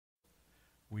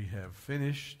We have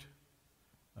finished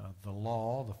the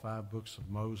law, the 5 books of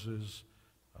Moses,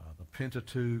 the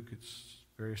Pentateuch, it's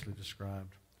variously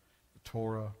described, the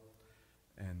Torah,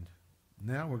 and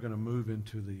now we're going to move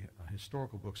into the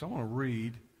historical books. I want to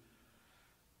read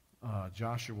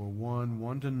Joshua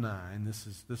 1 to 9. This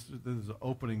is the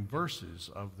opening verses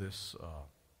of this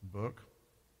book.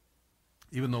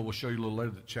 Even though we'll show you a little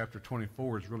later that chapter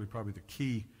 24 is really probably the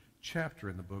key chapter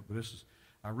in the book, but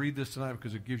I read this tonight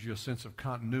because it gives you a sense of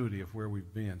continuity of where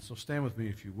we've been. So stand with me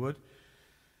if you would.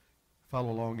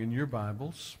 Follow along in your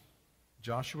Bibles.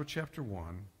 Joshua chapter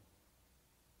 1,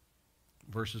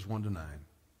 verses 1 to 9.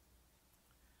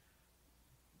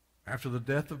 After the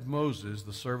death of Moses,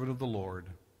 the servant of the Lord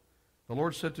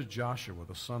said to Joshua,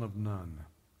 the son of Nun,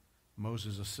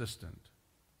 Moses' assistant,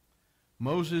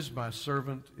 Moses, my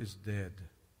servant, is dead.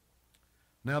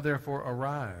 Now therefore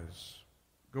arise,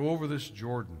 go over this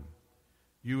Jordan,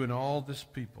 you and all this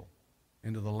people,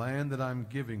 into the land that I'm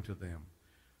giving to them,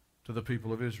 to the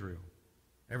people of Israel.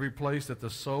 Every place that the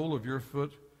sole of your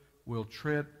foot will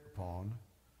tread upon,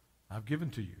 I've given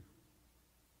to you,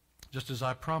 just as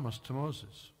I promised to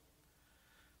Moses.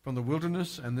 From the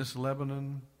wilderness and this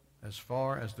Lebanon, as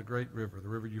far as the great river, the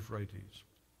river Euphrates,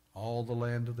 all the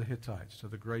land of the Hittites to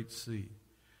the great sea,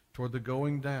 toward the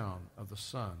going down of the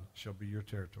sun shall be your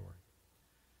territory.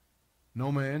 No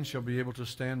man shall be able to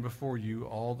stand before you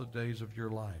all the days of your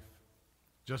life.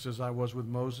 Just as I was with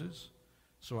Moses,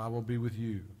 so I will be with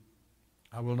you.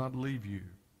 I will not leave you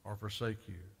or forsake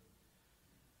you.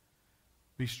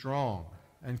 Be strong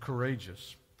and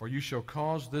courageous, for you shall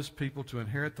cause this people to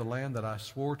inherit the land that I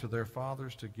swore to their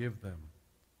fathers to give them.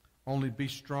 Only be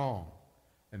strong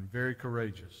and very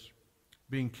courageous,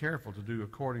 being careful to do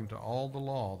according to all the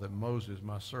law that Moses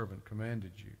my servant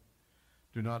commanded you.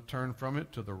 Do not turn from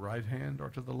it to the right hand or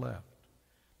to the left,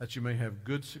 that you may have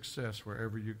good success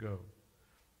wherever you go.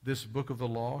 This book of the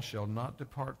law shall not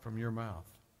depart from your mouth,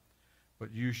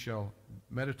 but you shall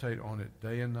meditate on it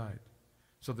day and night,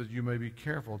 so that you may be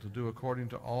careful to do according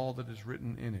to all that is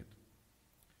written in it.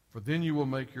 For then you will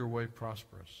make your way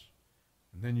prosperous,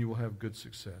 and then you will have good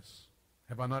success.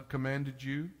 Have I not commanded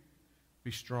you?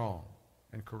 Be strong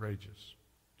and courageous.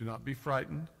 Do not be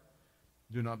frightened.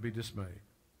 Do not be dismayed.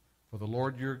 For the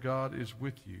Lord your God is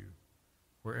with you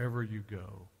wherever you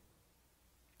go.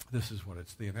 This is what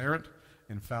it's the inerrant,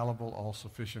 infallible,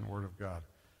 all-sufficient Word of God.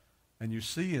 And you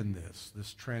see in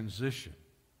this transition,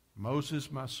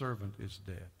 Moses, my servant, is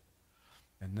dead.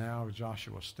 And now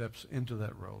Joshua steps into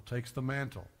that role, takes the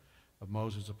mantle of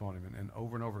Moses upon him, and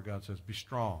over God says, be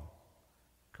strong,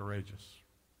 courageous.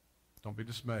 Don't be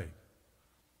dismayed.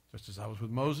 Just as I was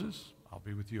with Moses, I'll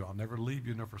be with you. I'll never leave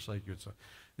you nor forsake you.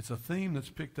 It's a theme that's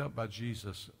picked up by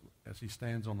Jesus as he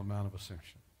stands on the Mount of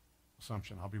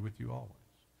Assumption. I'll be with you always.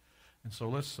 And so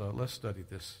let's study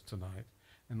this tonight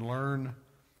and learn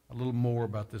a little more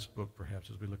about this book, perhaps,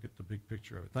 as we look at the big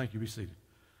picture of it. Thank you. Be seated.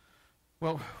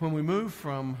 Well, when we move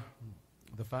from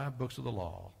the 5 books of the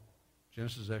law,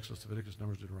 Genesis, Exodus, Leviticus,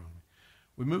 Numbers, Deuteronomy,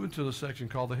 we move into the section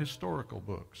called the historical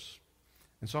books.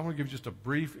 And so I'm going to give you just a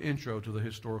brief intro to the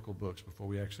historical books before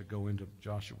we actually go into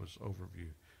Joshua's overview.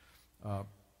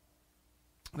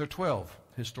 There are 12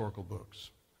 historical books,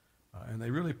 and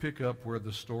they really pick up where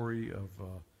the story of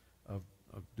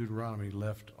Deuteronomy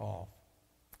left off.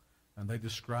 And they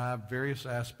describe various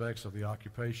aspects of the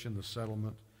occupation, the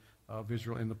settlement of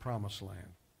Israel in the Promised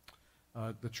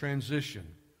Land. The transition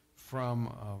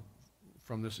from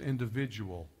this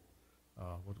individual,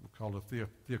 what we call the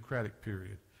theocratic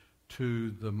period,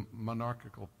 to the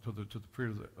monarchical, to the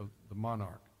period of the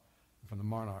monarch, from the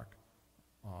monarch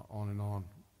on and on.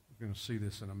 We're going to see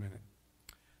this in a minute.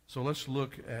 So let's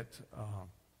look at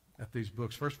these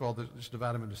books. First of all, let's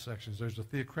divide them into sections. There's the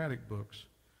theocratic books.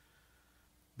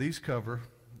 These cover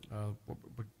what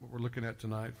we're looking at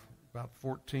tonight, about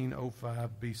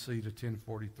 1405 BC to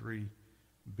 1043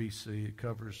 BC. It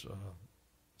covers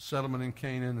settlement in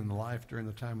Canaan and life during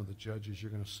the time of the judges. You're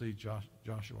going to see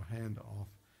Joshua hand off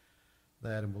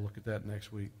that, and we'll look at that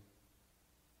next week.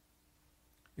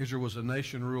 Israel was a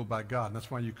nation ruled by God, and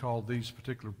that's why you call these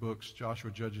particular books,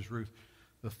 Joshua, Judges, Ruth,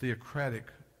 the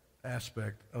theocratic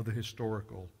aspect of the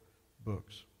historical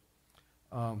books.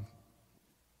 We'll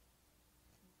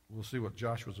see what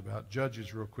Joshua's about.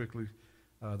 Judges, real quickly.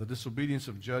 The disobedience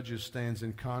of Judges stands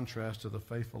in contrast to the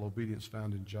faithful obedience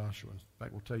found in Joshua. In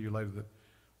fact, we'll tell you later that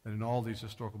in all these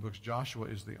historical books, Joshua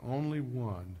is the only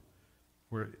one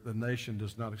where the nation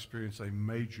does not experience a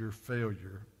major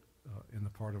failure in the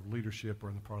part of leadership or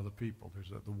in the part of the people. There's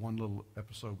the one little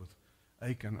episode with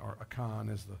Achan, or Achan,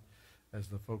 as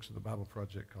the folks at the Bible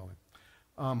Project call him.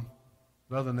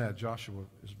 But other than that, Joshua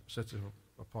sets it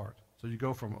apart. So you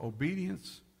go from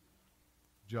obedience,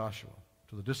 Joshua,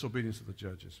 to the disobedience of the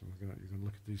judges. And you're going to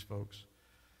look at these folks.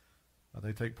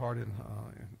 They take part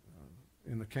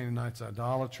in the Canaanites'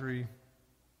 idolatry.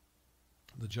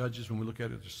 The judges, when we look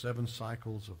at it, there's 7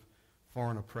 cycles of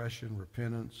foreign oppression,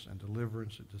 repentance, and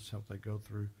deliverance. It just helps they go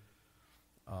through.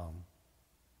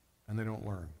 And they don't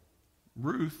learn.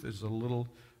 Ruth is a little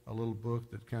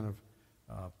book that kind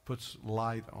of puts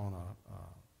light on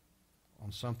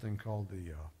something called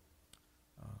the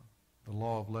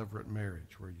law of levirate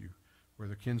marriage, where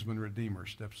the kinsman redeemer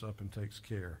steps up and takes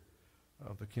care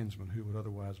of the kinsman who would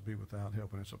otherwise be without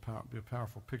help. And it's a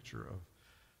powerful picture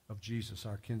of Jesus,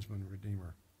 our kinsman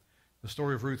redeemer. The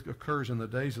story of Ruth occurs in the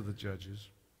days of the judges,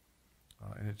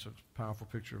 and it's a powerful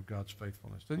picture of God's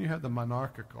faithfulness. Then you have the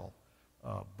monarchical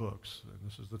books, and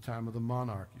this is the time of the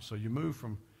monarchy. So you move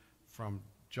from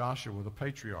Joshua, the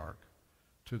patriarch,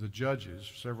 to the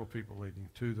judges, several people leading,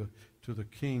 to the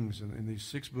kings. And in these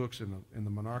 6 books in the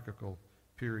monarchical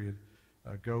period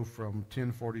go from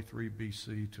 1043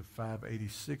 B.C. to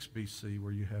 586 B.C.,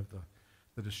 where you have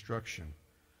the destruction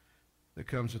that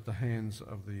comes at the hands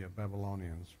of the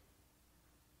Babylonians.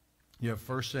 You have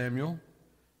 1 Samuel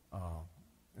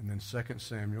and then 2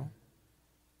 Samuel.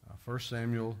 1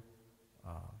 Samuel,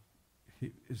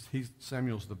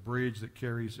 Samuel's the bridge that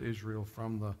carries Israel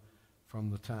from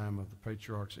the time of the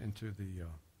patriarchs into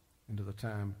the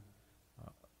time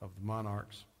of the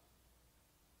monarchs.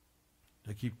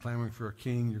 They keep clamoring for a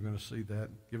king. You're going to see that.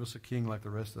 Give us a king like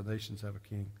the rest of the nations have a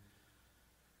king.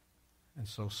 And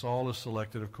so Saul is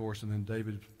selected, of course, and then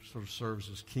David sort of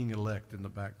serves as king-elect in the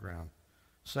background.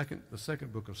 The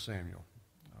second book of Samuel.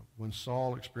 When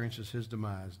Saul experiences his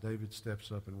demise, David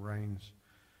steps up and reigns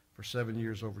for 7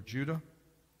 years over Judah,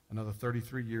 another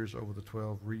 33 years over the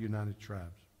 12 reunited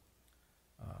tribes.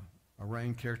 A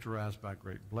reign characterized by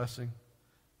great blessing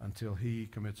until he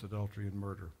commits adultery and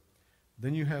murder.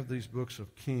 Then you have these books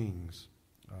of kings.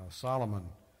 Solomon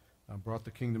brought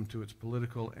the kingdom to its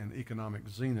political and economic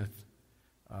zenith,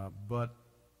 but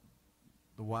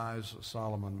the wise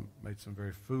Solomon made some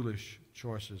very foolish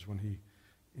choices when he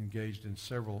engaged in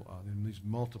in these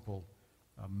multiple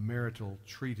marital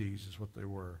treaties, is what they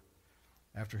were.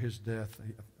 After his death,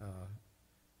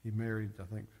 he married, I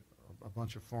think, a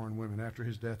bunch of foreign women. After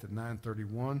his death in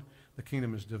 931, the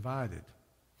kingdom is divided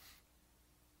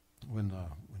when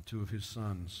 2 of his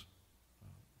sons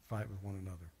fight with one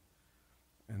another.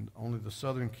 And only the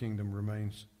southern kingdom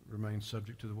remains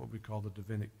subject to what we call the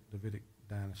Davidic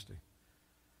dynasty.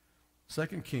 2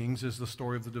 Kings is the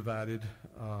story of the divided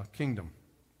kingdom.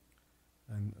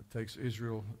 And it takes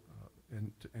Israel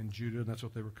and Judah, and that's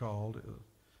what they were called,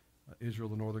 Israel,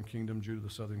 the northern kingdom, Judah, the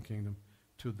southern kingdom,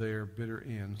 to their bitter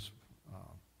ends.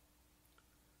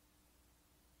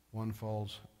 One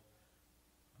falls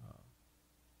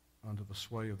under the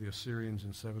sway of the Assyrians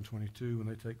in 722 when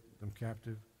they take them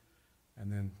captive.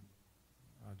 And then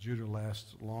Judah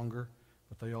lasts longer,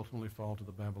 but they ultimately fall to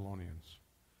the Babylonians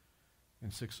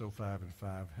in 605 and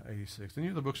 586. Then you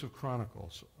have the books of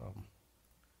Chronicles.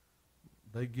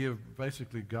 They give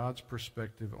basically God's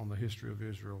perspective on the history of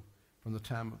Israel from the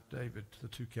time of David to the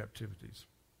 2 captivities.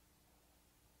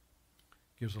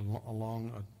 Gives a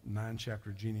long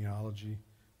 9-chapter genealogy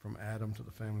from Adam to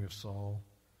the family of Saul,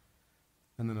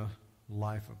 and then a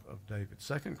life of David.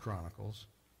 2 Chronicles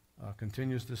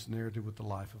continues this narrative with the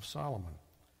life of Solomon,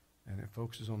 and it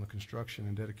focuses on the construction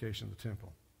and dedication of the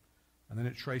temple. And then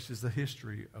it traces the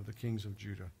history of the kings of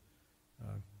Judah,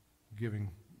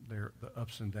 giving the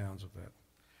ups and downs of that.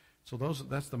 So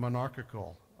that's the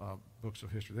monarchical books of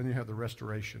history. Then you have the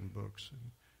restoration books,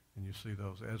 and you see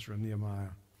those, Ezra, Nehemiah,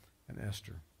 and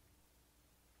Esther.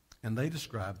 And they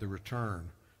describe the return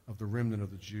of the remnant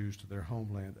of the Jews to their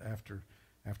homeland after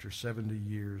 70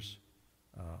 years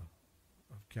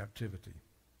of captivity.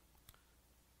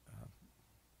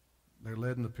 They're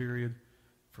led in the period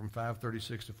from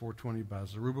 536 to 420 by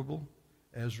Zerubbabel,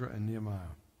 Ezra, and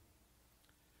Nehemiah.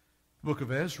 The book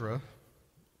of Ezra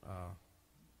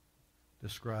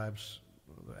describes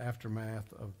the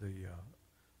aftermath of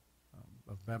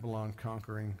of Babylon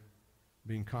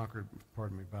being conquered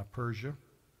by Persia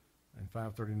in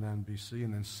 539 BC,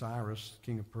 and then Cyrus,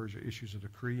 king of Persia, issues a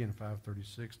decree in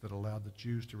 536 that allowed the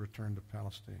Jews to return to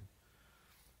Palestine.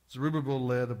 Zerubbabel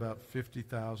led about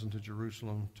 50,000 to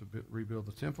Jerusalem to rebuild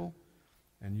the temple,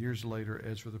 and years later,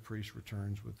 Ezra the priest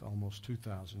returns with almost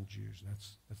 2,000 Jews.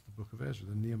 That's the book of Ezra.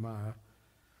 Then Nehemiah,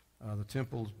 the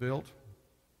temple is built,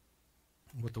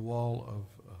 but the wall of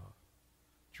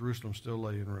Jerusalem still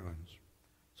lay in ruins.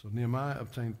 So Nehemiah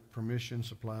obtained permission,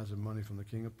 supplies, and money from the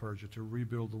king of Persia to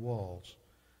rebuild the walls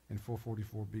in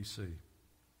 444 BC.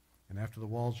 And after the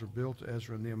walls were built,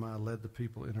 Ezra and Nehemiah led the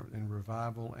people in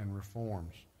revival and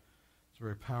reforms. It's a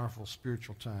very powerful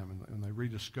spiritual time, and they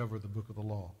rediscover the book of the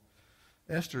law.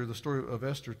 Esther, the story of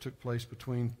Esther took place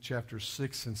between chapters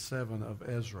 6 and 7 of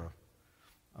Ezra.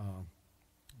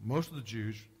 Most of the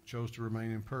Jews chose to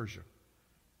remain in Persia,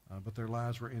 but their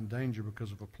lives were in danger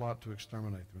because of a plot to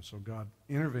exterminate them. So God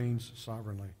intervenes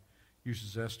sovereignly,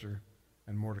 uses Esther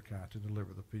and Mordecai to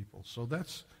deliver the people. So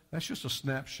that's just a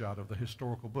snapshot of the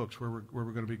historical books where we're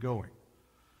going to be going.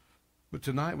 But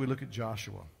tonight we look at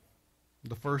Joshua,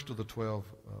 the first of the 12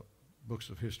 books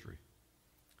of history.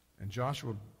 And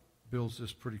Joshua builds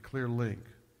this pretty clear link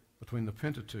between the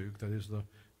Pentateuch, that is the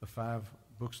 5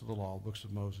 books of the law, books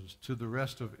of Moses, to the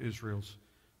rest of Israel's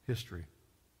history.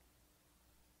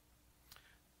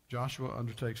 Joshua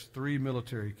undertakes 3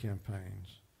 military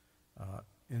campaigns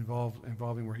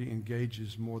involving where he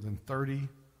engages more than 30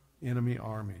 enemy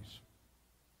armies.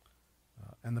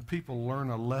 And the people learn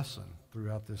a lesson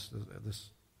throughout this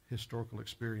historical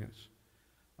experience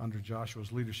under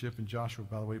Joshua's leadership. And Joshua,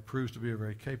 by the way, proves to be a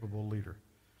very capable leader.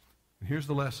 And here's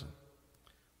the lesson.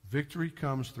 Victory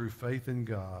comes through faith in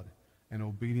God and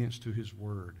obedience to his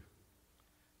word,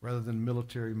 rather than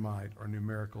military might or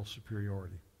numerical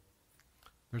superiority.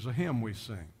 There's a hymn we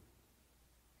sing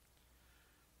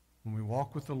when we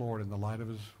walk with the Lord in the light of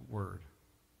his word.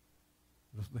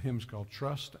 The hymn's called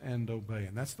Trust and Obey,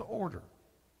 and that's the order.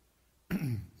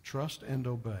 Trust and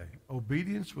obey.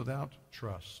 Obedience without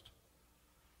trust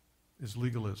is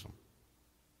legalism.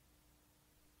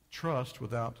 Trust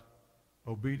without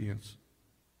obedience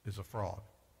is a fraud.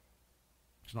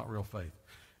 It's not real faith.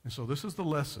 And so this is the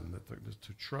lesson,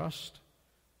 to trust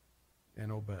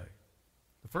and obey.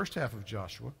 The first half of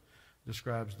Joshua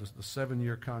describes the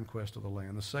 7-year conquest of the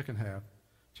land. The second half,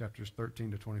 chapters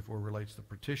 13 to 24, relates the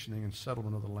partitioning and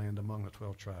settlement of the land among the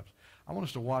 12 tribes. I want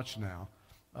us to watch now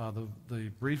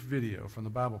the brief video from the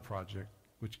Bible Project,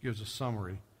 which gives a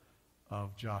summary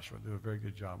of Joshua. Do a very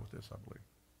good job with this, I believe.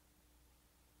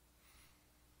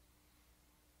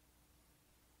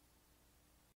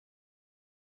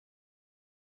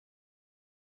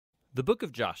 The book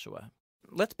of Joshua.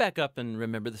 Let's back up and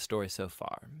remember the story so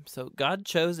far. So God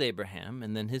chose Abraham,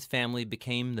 and then his family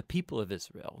became the people of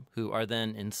Israel, who are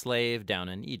then enslaved down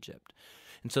in Egypt.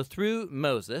 And so through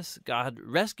Moses, God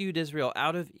rescued Israel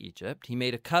out of Egypt. He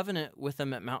made a covenant with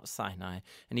them at Mount Sinai,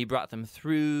 and he brought them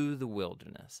through the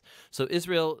wilderness. So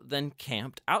Israel then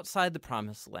camped outside the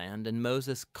promised land, and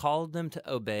Moses called them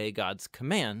to obey God's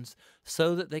commands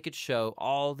so that they could show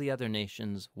all the other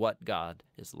nations what God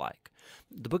is like.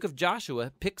 The book of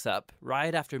Joshua picks up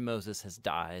right after Moses has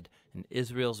died, and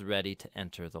Israel's ready to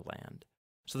enter the land.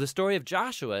 So the story of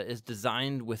Joshua is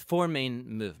designed with 4 main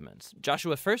movements.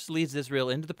 Joshua first leads Israel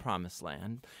into the promised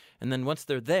land, and then once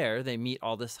they're there, they meet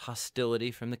all this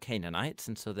hostility from the Canaanites,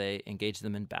 and so they engage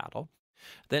them in battle.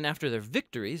 Then after their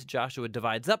victories, Joshua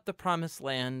divides up the promised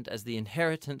land as the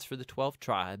inheritance for the 12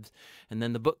 tribes, and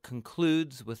then the book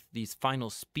concludes with these final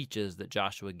speeches that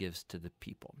Joshua gives to the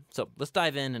people. So let's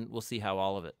dive in and we'll see how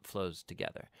all of it flows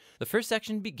together. The first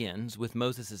section begins with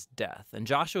Moses' death, and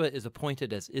Joshua is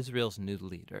appointed as Israel's new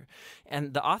leader.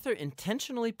 And the author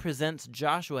intentionally presents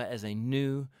Joshua as a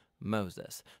new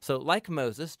Moses. So like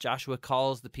Moses, Joshua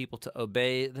calls the people to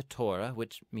obey the Torah,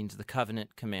 which means the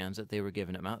covenant commands that they were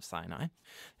given at Mount Sinai.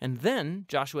 And then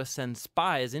Joshua sends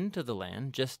spies into the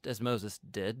land, just as Moses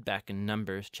did back in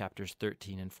Numbers chapters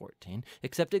 13 and 14,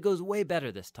 except it goes way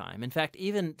better this time. In fact,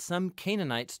 even some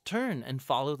Canaanites turn and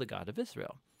follow the God of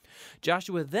Israel.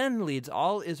 Joshua then leads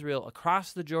all Israel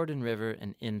across the Jordan River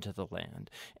and into the land.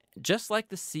 Just like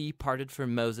the sea parted for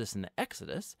Moses in the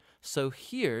Exodus, so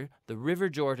here the river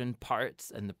Jordan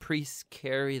parts and the priests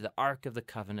carry the Ark of the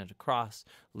Covenant across,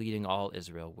 leading all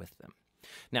Israel with them.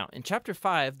 Now, in chapter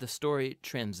 5, the story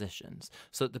transitions.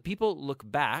 So the people look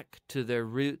back to their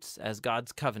roots as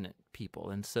God's covenant people,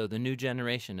 and so the new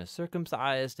generation is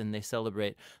circumcised and they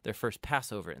celebrate their first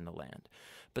Passover in the land.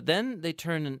 But then they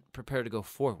turn and prepare to go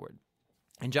forward.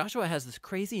 And Joshua has this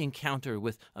crazy encounter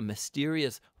with a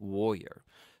mysterious warrior,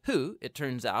 who, it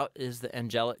turns out, is the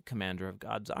angelic commander of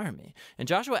God's army. And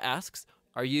Joshua asks,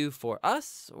 "Are you for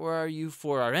us or are you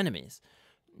for our enemies?"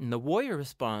 And the warrior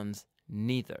responds,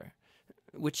 "Neither,"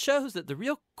 which shows that the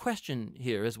real question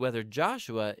here is whether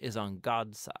Joshua is on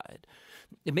God's side.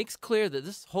 It makes clear that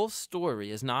this whole story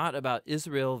is not about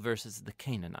Israel versus the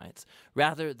Canaanites.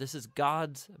 Rather, this is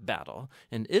God's battle,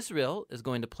 and Israel is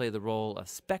going to play the role of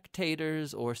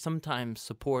spectators or sometimes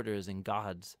supporters in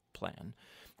God's plan.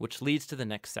 which leads to the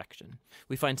next section.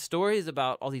 We find stories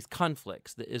about all these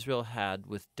conflicts that Israel had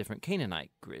with different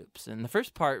Canaanite groups. And the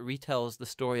first part retells the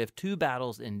story of 2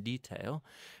 battles in detail,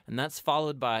 and that's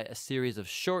followed by a series of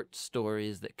short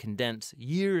stories that condense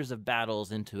years of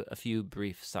battles into a few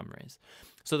brief summaries.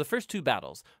 So the first 2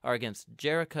 battles are against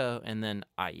Jericho and then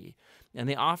Ai, and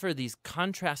they offer these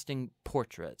contrasting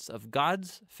portraits of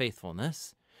God's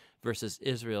faithfulness versus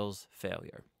Israel's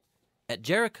failure. At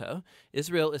Jericho,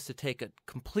 Israel is to take a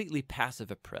completely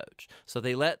passive approach. So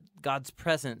they let God's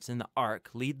presence in the ark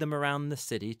lead them around the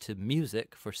city to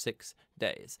music for 6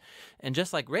 days. And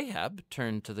just like Rahab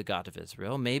turned to the God of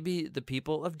Israel, maybe the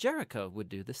people of Jericho would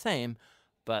do the same,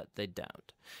 but they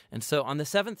don't. And so on the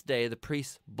 7th day, the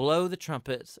priests blow the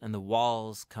trumpets and the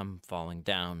walls come falling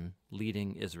down,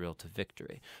 leading Israel to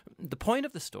victory. The point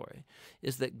of the story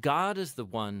is that God is the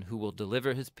one who will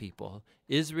deliver his people.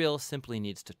 Israel simply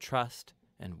needs to trust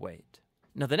and wait.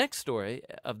 Now, the next story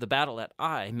of the battle at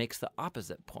Ai makes the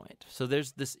opposite point. So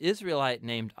there's this Israelite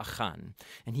named Achan,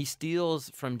 and he steals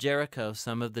from Jericho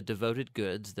some of the devoted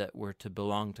goods that were to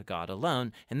belong to God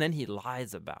alone, and then he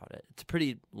lies about it. It's a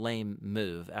pretty lame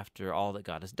move after all that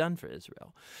God has done for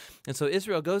Israel. And so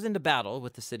Israel goes into battle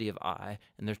with the city of Ai,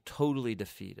 and they're totally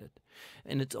defeated.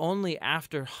 And it's only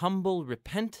after humble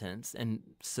repentance and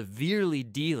severely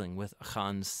dealing with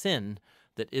Achan's sin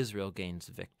that Israel gains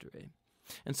victory.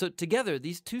 And so together,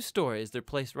 these 2 stories, they're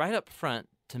placed right up front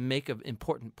to make an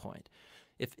important point.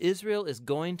 If Israel is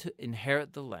going to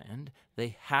inherit the land,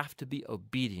 they have to be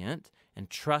obedient and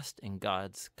trust in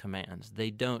God's commands.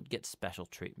 They don't get special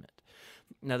treatment.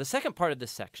 Now, the second part of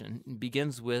this section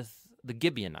begins with the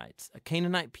Gibeonites, a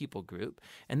Canaanite people group,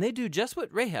 and they do just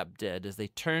what Rahab did as they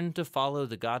turn to follow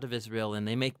the God of Israel and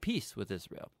they make peace with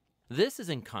Israel. This is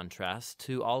in contrast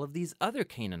to all of these other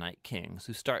Canaanite kings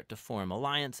who start to form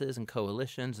alliances and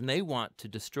coalitions, and they want to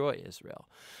destroy Israel.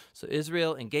 So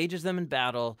Israel engages them in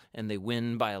battle, and they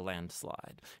win by a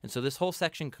landslide. And so this whole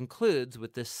section concludes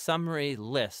with this summary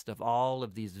list of all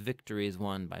of these victories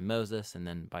won by Moses and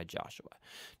then by Joshua.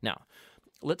 Now,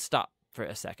 let's stop for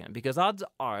a second, because odds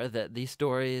are that these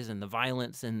stories and the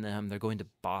violence in them, they're going to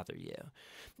bother you.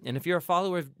 And if you're a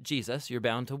follower of Jesus, you're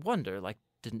bound to wonder, like,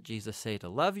 didn't Jesus say to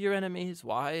love your enemies?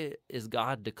 Why is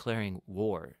God declaring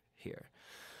war here?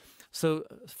 So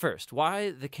first, why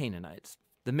the Canaanites?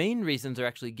 The main reasons are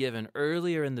actually given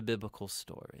earlier in the biblical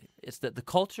story. It's that the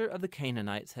culture of the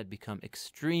Canaanites had become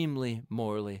extremely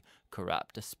morally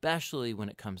corrupt, especially when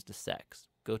it comes to sex.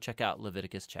 Go check out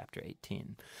Leviticus chapter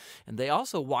 18. And they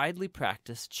also widely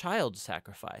practiced child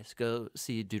sacrifice. Go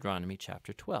see Deuteronomy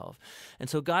chapter 12. And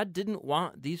so God didn't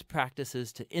want these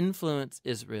practices to influence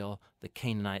Israel. The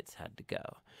Canaanites had to go.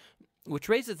 Which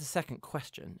raises the second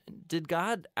question. Did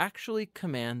God actually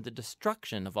command the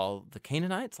destruction of all the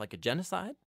Canaanites, like a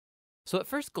genocide? So at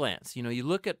first glance, you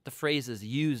look at the phrases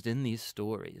used in these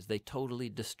stories. They totally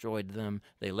destroyed them.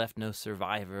 They left no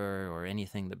survivor or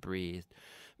anything that breathed.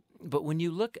 But when you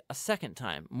look a second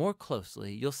time more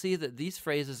closely, you'll see that these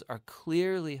phrases are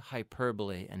clearly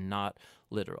hyperbole and not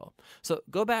literal. So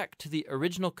go back to the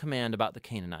original command about the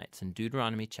Canaanites in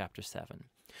Deuteronomy chapter 7.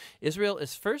 Israel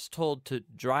is first told to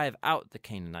drive out the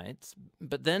Canaanites,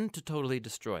 but then to totally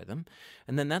destroy them.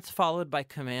 And then that's followed by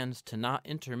commands to not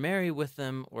intermarry with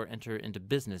them or enter into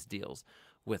business deals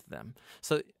with them.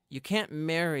 So you can't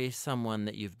marry someone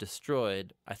that you've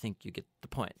destroyed. I think you get the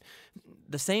point.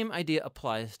 The same idea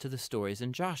applies to the stories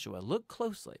in Joshua. Look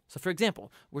closely. So for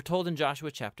example, we're told in Joshua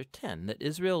chapter 10 that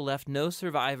Israel left no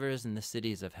survivors in the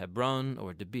cities of Hebron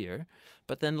or Debir.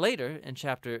 But then later in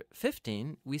chapter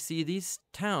 15, we see these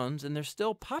towns and they're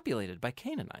still populated by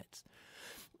Canaanites.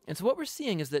 And so what we're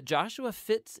seeing is that Joshua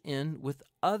fits in with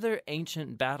other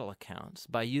ancient battle accounts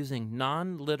by using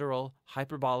non-literal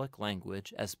hyperbolic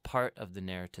language as part of the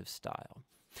narrative style.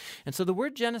 And so the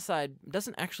word genocide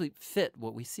doesn't actually fit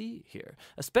what we see here,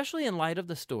 especially in light of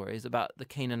the stories about the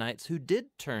Canaanites who did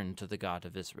turn to the God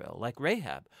of Israel, like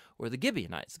Rahab or the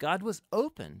Gibeonites. God was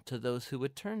open to those who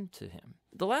would turn to him.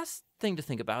 The last thing to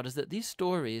think about is that these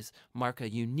stories mark a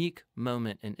unique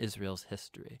moment in Israel's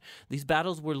history. These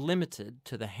battles were limited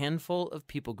to the handful of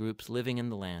people groups living in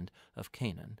the land of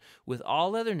Canaan. With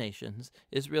all other nations,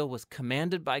 Israel was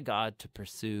commanded by God to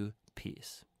pursue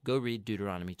peace. Go read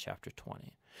Deuteronomy chapter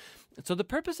 20. So the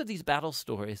purpose of these battle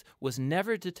stories was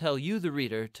never to tell you, the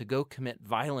reader, to go commit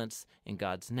violence in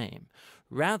God's name.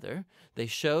 Rather, they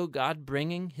show God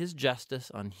bringing his justice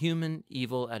on human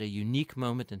evil at a unique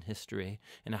moment in history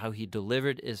and how he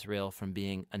delivered Israel from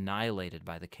being annihilated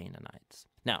by the Canaanites.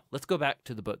 Now, let's go back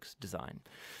to the book's design.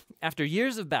 After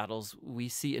years of battles, we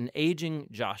see an aging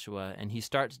Joshua, and he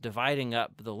starts dividing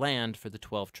up the land for the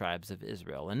 12 tribes of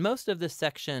Israel. And most of this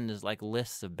section is like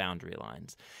lists of boundary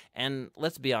lines. And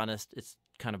let's be honest, it's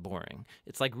kind of boring.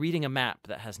 It's like reading a map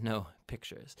that has no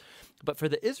pictures. But for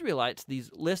the Israelites, these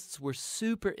lists were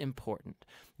super important.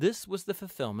 This was the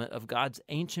fulfillment of God's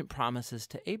ancient promises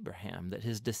to Abraham that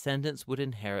his descendants would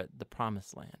inherit the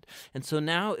promised land. And so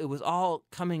now it was all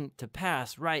coming to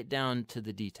pass right down to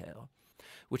the detail,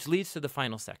 which leads to the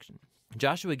final section.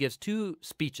 Joshua gives 2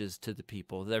 speeches to the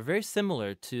people that are very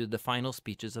similar to the final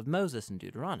speeches of Moses in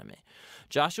Deuteronomy.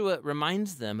 Joshua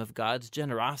reminds them of God's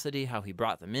generosity, how he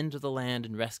brought them into the land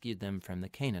and rescued them from the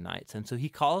Canaanites. And so he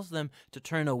calls them to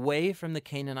turn away from the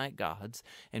Canaanite gods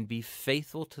and be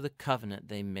faithful to the covenant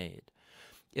they made.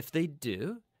 If they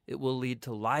do, it will lead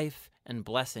to life and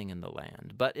blessing in the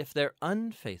land. But if they're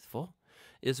unfaithful,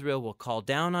 Israel will call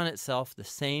down on itself the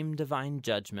same divine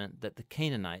judgment that the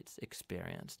Canaanites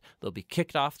experienced. They'll be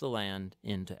kicked off the land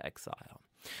into exile.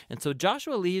 And so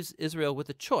Joshua leaves Israel with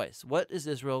a choice. What is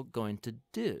Israel going to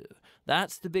do?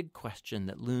 That's the big question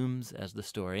that looms as the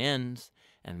story ends,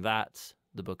 and that's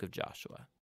the book of Joshua.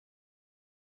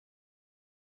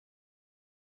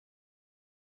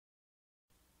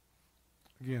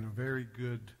 Again, a very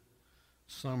good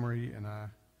summary, and I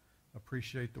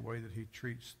appreciate the way that he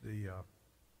treats the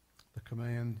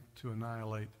command to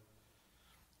annihilate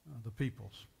the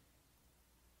peoples.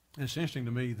 And it's interesting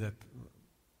to me that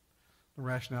the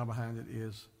rationale behind it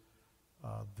is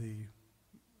the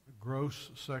gross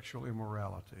sexual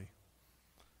immorality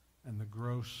and the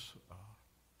gross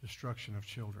destruction of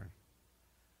children.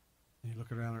 And you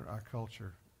look around at our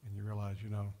culture and you realize,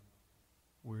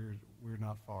 we're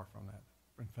not far from that.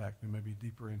 In fact, we may be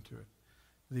deeper into it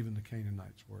than even the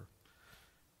Canaanites were.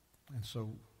 And so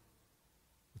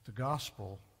with the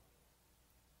gospel,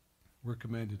 we're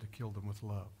commanded to kill them with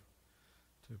love,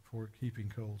 to pour heaping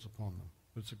coals upon them.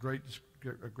 But it's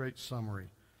a great summary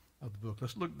of the book.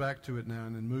 Let's look back to it now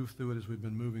and then move through it as we've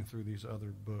been moving through these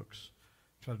other books.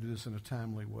 Try to do this in a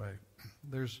timely way.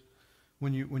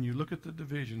 When you look at the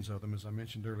divisions of them, as I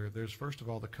mentioned earlier, there's first of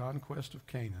all the conquest of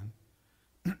Canaan,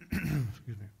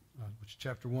 excuse me, which is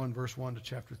chapter 1, verse 1 to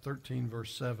chapter 13,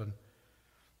 verse 7.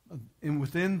 And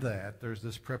within that, there's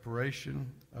this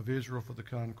preparation of Israel for the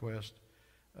conquest.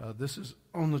 This is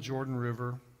on the Jordan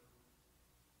River.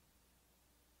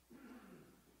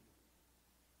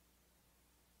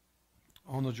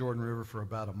 On the Jordan River for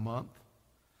about a month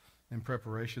in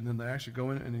preparation. Then they actually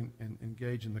go in and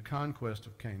engage in the conquest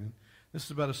of Canaan. This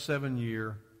is about a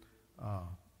 7-year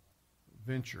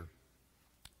venture.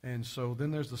 And so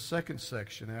then there's the second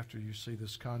section after you see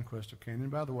this conquest of Canaan.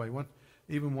 And by the way,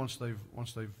 even once they've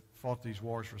fought these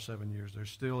wars for 7 years,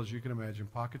 there's still, as you can imagine,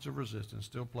 pockets of resistance,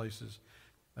 still places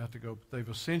they have to go. They've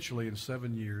essentially, in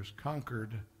 7 years,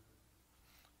 conquered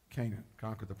Canaan,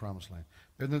 conquered the promised land.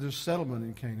 And then there's settlement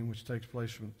in Canaan, which takes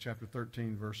place from chapter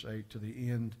 13, verse 8, to the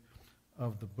end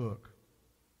of the book.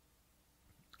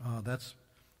 That's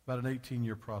about an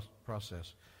 18-year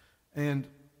process. And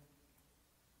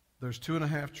there's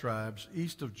 2.5 tribes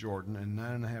east of Jordan and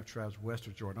 9.5 tribes west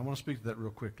of Jordan. I want to speak to that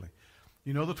real quickly.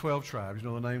 You know the 12 tribes. You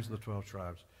know the names of the 12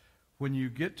 tribes. When you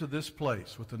get to this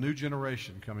place with the new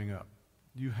generation coming up,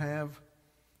 you have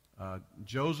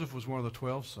Joseph was one of the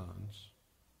 12 sons.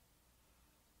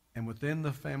 And within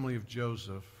the family of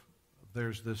Joseph,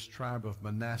 there's this tribe of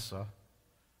Manasseh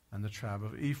and the tribe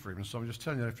of Ephraim. And so I'm just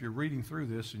telling you that if you're reading through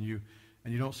this and you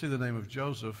don't see the name of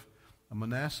Joseph,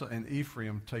 Manasseh and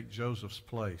Ephraim take Joseph's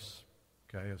place,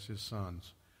 okay, as his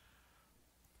sons.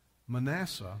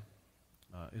 Manasseh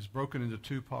is broken into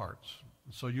 2 parts.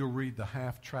 So you'll read the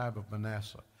half tribe of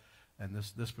Manasseh. And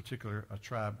this particular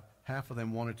tribe, half of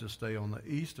them wanted to stay on the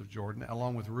east of Jordan,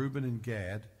 along with Reuben and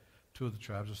Gad, 2 of the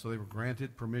tribes. And so they were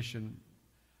granted permission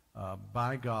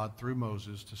by God through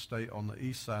Moses to stay on the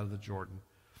east side of the Jordan.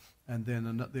 And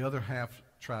then the other half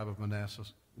tribe of Manasseh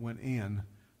went in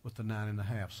with the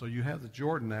 9.5. So you have the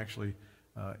Jordan actually,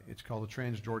 it's called the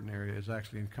Transjordan area, is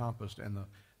actually encompassed, and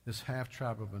this half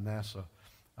tribe of Manasseh.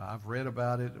 I've read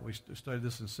about it. We studied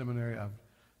this in seminary. I've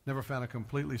never found a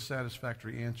completely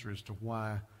satisfactory answer as to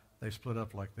why they split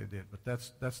up like they did. But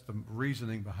that's the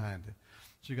reasoning behind it.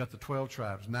 So you got the 12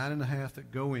 tribes, 9.5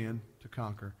 that go in to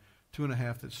conquer,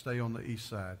 2.5 that stay on the east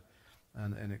side.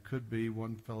 And it could be,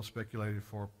 one fellow speculated,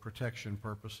 for protection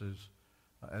purposes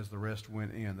as the rest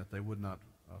went in, that they would not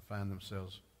find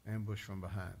themselves ambushed from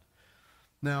behind.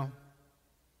 Now,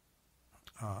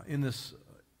 in this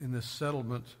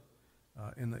settlement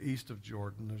in the east of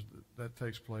Jordan, that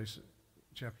takes place in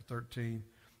chapter 13.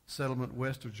 Settlement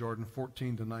west of Jordan,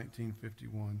 14 to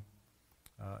 1951.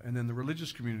 And then the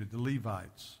religious community, the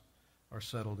Levites, are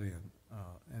settled in.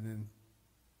 And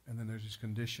then there's these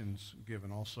conditions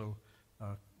given. Also,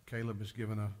 Caleb is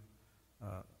given an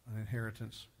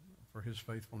inheritance for his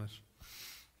faithfulness.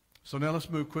 So now let's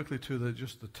move quickly to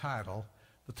just the title.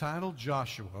 The title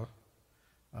Joshua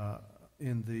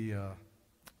in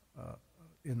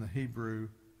the Hebrew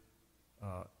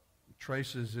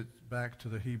traces it back to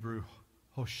the Hebrew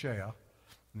Hosea,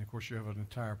 and of course you have an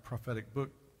entire prophetic book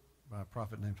by a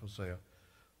prophet named Hosea.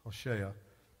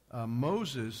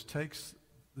 Moses takes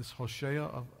this Hosea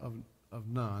of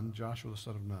Nun, Joshua the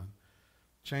son of Nun,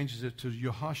 changes it to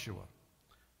Yehoshua.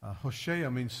 Hosea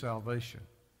means salvation.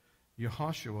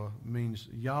 Yehoshua means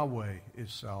Yahweh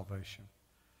is salvation.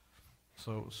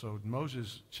 So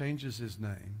Moses changes his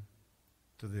name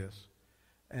to this.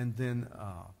 And then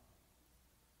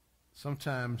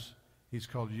sometimes he's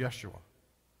called Yeshua.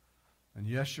 And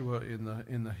Yeshua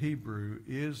in the Hebrew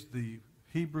is the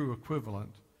Hebrew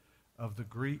equivalent of the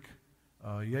Greek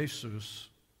Jesus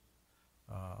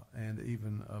and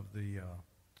even of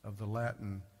the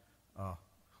Latin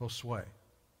Josue.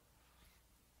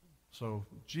 So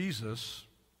Jesus,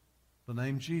 the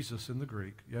name Jesus in the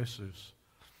Greek, Jesus,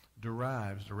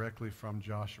 derives directly from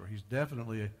Joshua.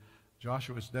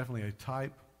 Joshua is definitely a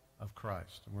type of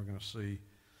Christ, and we're going to see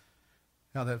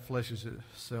how that fleshes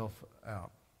itself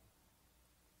out.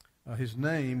 His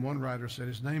name, one writer said,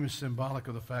 his name is symbolic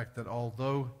of the fact that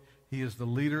although he is the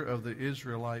leader of the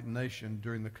Israelite nation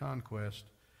during the conquest,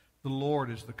 the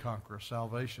Lord is the conqueror,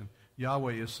 salvation.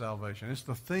 Yahweh is salvation. It's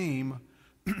the theme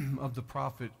of the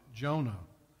prophet Jonah.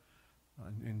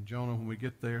 In Jonah, when we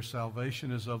get there,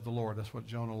 salvation is of the Lord. That's what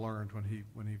Jonah learned when he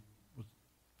was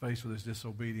faced with his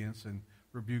disobedience and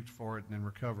rebuked for it and then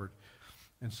recovered.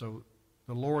 And so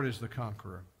the Lord is the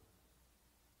conqueror.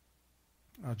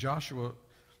 Joshua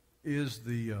is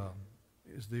the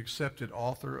accepted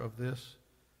author of this,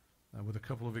 with a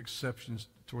couple of exceptions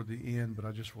toward the end. But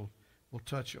I just will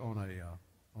touch on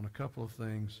a couple of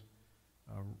things,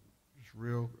 just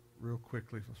real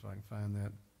quickly, if I can find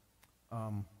that.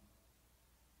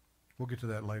 We'll get to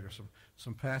that later.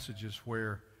 Some passages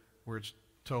where it's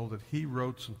told that he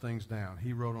wrote some things down.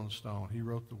 He wrote on stone. He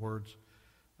wrote the words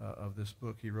of this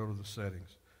book. He wrote of the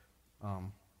settings.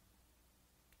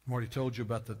 I've already told you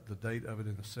about the date of it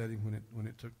and the setting when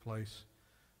it took place.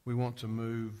 We want to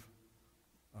move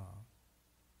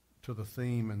to the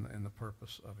theme and the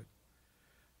purpose of it.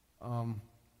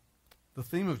 The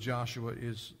theme of Joshua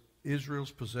is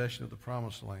Israel's possession of the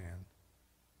promised land,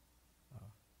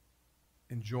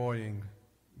 enjoying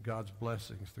God's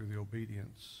blessings through the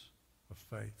obedience of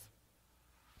faith.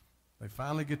 They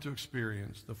finally get to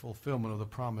experience the fulfillment of the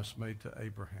promise made to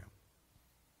Abraham.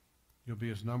 You'll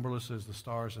be as numberless as the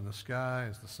stars in the sky,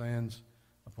 as the sands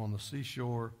upon the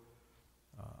seashore.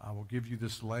 I will give you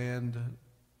this land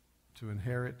to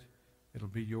inherit. It'll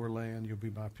be your land. You'll be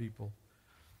my people.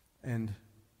 And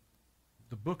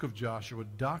the book of Joshua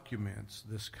documents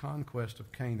this conquest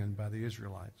of Canaan by the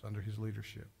Israelites under his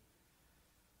leadership.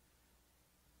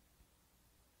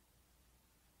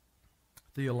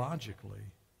 Theologically,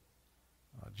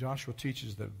 Joshua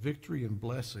teaches that victory and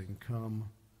blessing come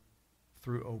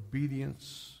through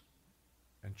obedience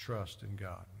and trust in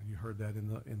God. And you heard that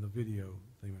in the video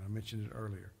theme, and I mentioned it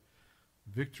earlier.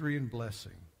 Victory and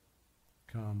blessing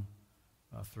come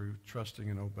through trusting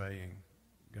and obeying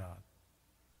God.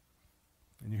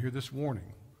 And you hear this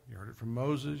warning. You heard it from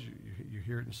Moses. You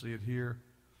hear it and see it here.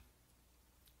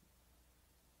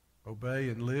 Obey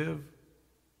and live,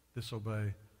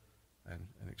 disobey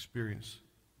and experience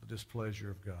the displeasure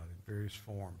of God in various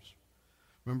forms.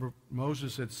 Remember,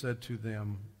 Moses had said to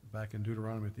them back in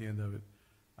Deuteronomy at the end of it,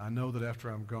 I know that after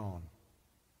I'm gone,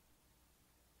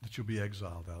 that you'll be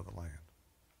exiled out of the land.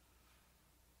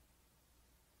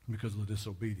 Because of the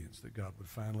disobedience, that God would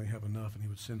finally have enough and he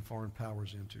would send foreign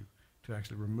powers in to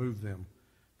actually remove them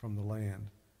from the land,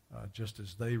 just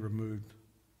as they removed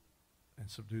and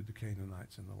subdued the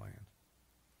Canaanites in the land.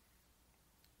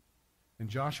 In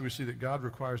Joshua, we see that God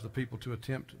requires the people to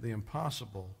attempt the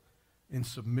impossible in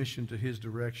submission to his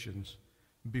directions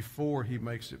before he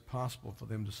makes it possible for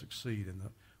them to succeed. And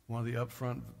one of the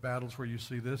upfront battles where you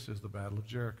see this is the Battle of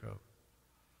Jericho.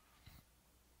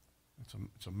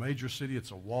 It's a major city. It's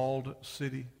a walled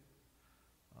city.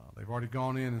 They've already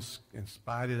gone in and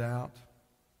spied it out.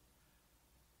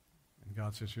 And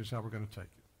God says, here's how we're going to take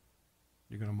it.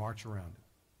 You're going to march around it.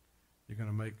 You're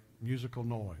going to make musical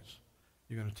noise.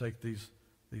 You're going to take these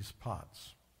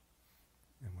pots.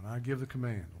 And when I give the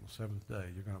command on the seventh day,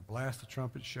 you're going to blast the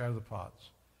trumpet, shatter the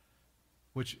pots,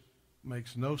 which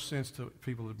makes no sense to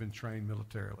people that have been trained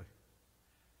militarily.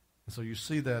 And so you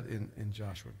see that in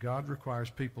Joshua. God requires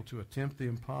people to attempt the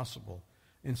impossible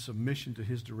in submission to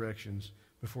his directions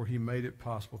before he made it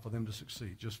possible for them to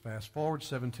succeed. Just fast forward,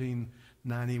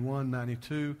 1791,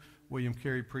 92, William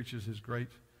Carey preaches his great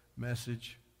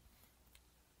message.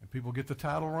 And people get the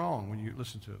title wrong when you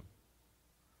listen to him.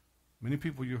 Many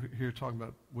people you hear talking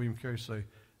about William Carey say,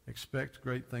 expect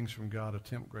great things from God,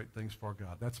 attempt great things for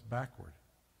God. That's backward.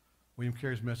 William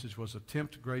Carey's message was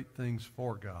attempt great things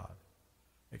for God,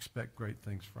 expect great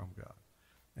things from God.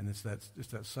 And it's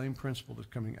that same principle that's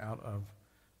coming out of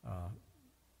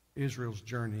Israel's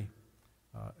journey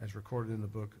as recorded in the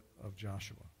book of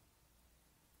Joshua.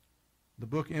 The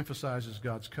book emphasizes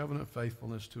God's covenant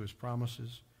faithfulness to his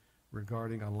promises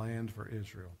regarding a land for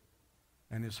Israel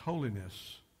and his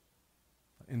holiness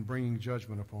in bringing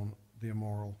judgment upon the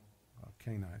immoral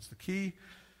Canaanites.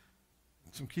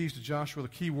 Some keys to Joshua. The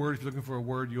key word, if you're looking for a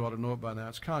word, you ought to know it by now.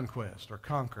 It's conquest or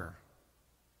conquer.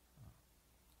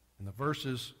 And the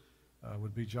verses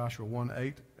would be Joshua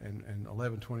 1:8 and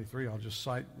 11:23. I'll just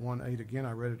cite 1:8 again.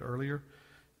 I read it earlier.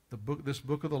 This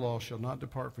book of the law shall not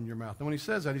depart from your mouth. And when he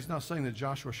says that, he's not saying that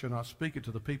Joshua shall not speak it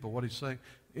to the people. What he's saying,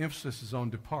 the emphasis is on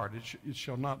depart. It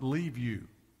shall not leave you.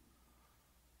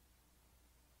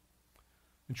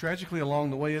 And tragically, along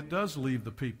the way, it does leave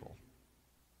the people,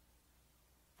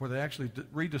 where they actually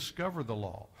rediscover the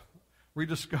law,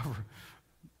 rediscover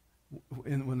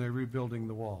when they're rebuilding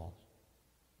the walls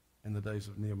in the days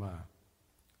of Nehemiah.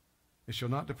 It shall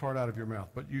not depart out of your mouth,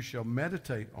 but you shall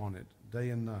meditate on it day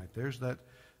and night. There's that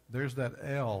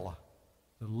L,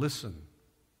 the listen.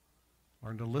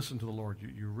 Learn to listen to the Lord.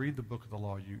 You read the book of the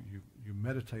law. You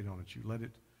meditate on it. You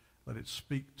let it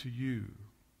speak to you,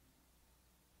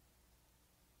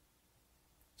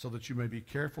 so that you may be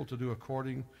careful to do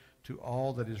according to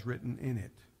all that is written in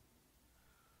it.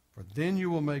 For then you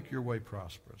will make your way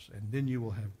prosperous, and then you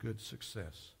will have good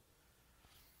success.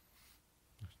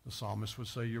 The psalmist would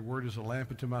say, your word is a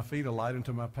lamp unto my feet, a light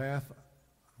unto my path.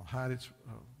 I'll hide its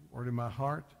word in my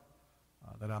heart,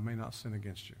 that I may not sin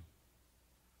against you.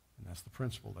 And that's the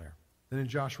principle there. Then in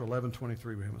Joshua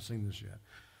 11:23, we haven't seen this yet.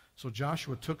 So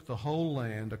Joshua took the whole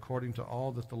land according to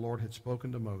all that the Lord had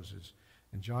spoken to Moses,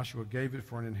 and Joshua gave it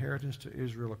for an inheritance to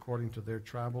Israel according to their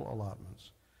tribal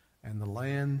allotments. And the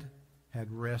land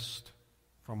had rest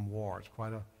from war. It's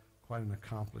quite an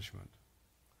accomplishment.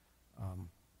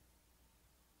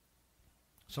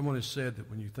 Someone has said that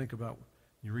when you think about,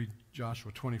 you read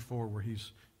Joshua 24 where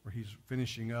he's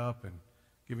finishing up and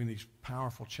giving these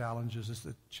powerful challenges.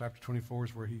 Chapter 24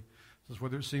 is where he says,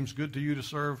 whether it seems good to you to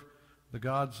serve the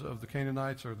gods of the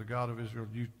Canaanites or the God of Israel,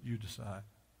 you decide.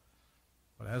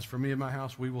 But as for me and my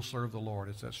house, we will serve the Lord.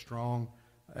 It's that strong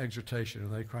exhortation.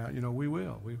 And they cry out, we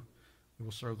will. We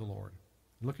will serve the Lord.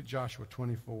 Look at Joshua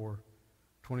 24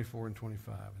 and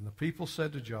 25. And the people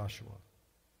said to Joshua,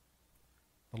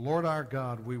 the Lord our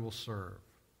God we will serve,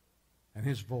 and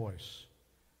his voice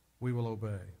we will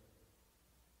obey.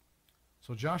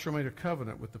 So Joshua made a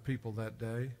covenant with the people that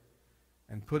day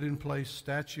and put in place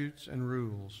statutes and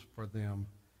rules for them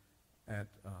at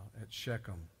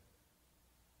Shechem.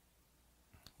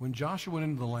 When Joshua went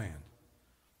into the land,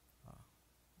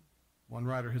 one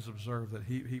writer has observed that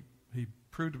he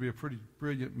proved to be a pretty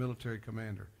brilliant military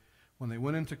commander. When they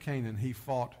went into Canaan, he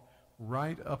fought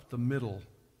right up the middle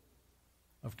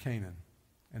of Canaan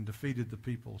and defeated the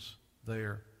peoples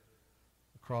there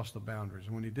across the boundaries.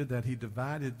 And when he did that, he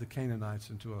divided the Canaanites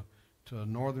into a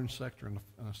northern sector and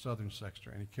a southern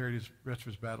sector. And he carried the rest of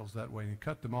his battles that way. And he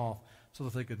cut them off so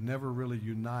that they could never really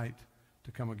unite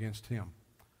to come against him.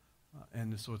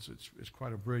 And so it's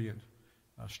quite a brilliant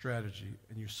strategy.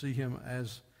 And you see him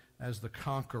as the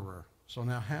conqueror. So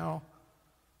now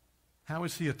how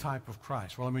is he a type of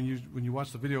Christ? Well, I mean, when you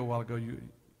watched the video a while ago,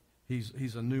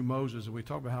 he's a new Moses. And we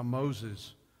talked about how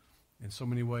Moses, in so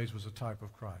many ways, was a type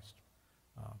of Christ.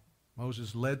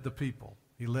 Moses led the people.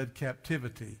 He led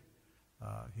captivity.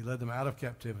 He led them out of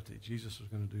captivity. Jesus was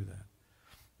going to do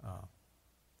that.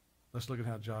 Let's look at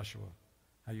how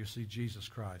you see Jesus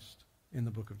Christ in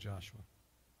the book of Joshua.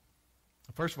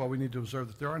 First of all, we need to observe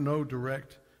that there are no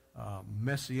direct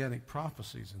messianic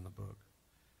prophecies in the book,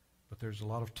 but there's a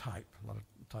lot of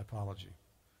typology.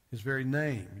 His very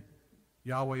name,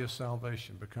 Yahweh is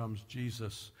salvation, becomes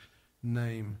Jesus'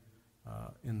 name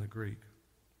in the Greek.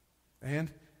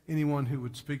 And anyone who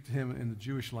would speak to him in the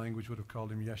Jewish language would have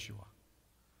called him Yeshua.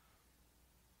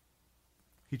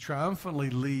 He triumphantly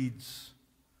leads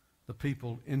the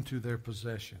people into their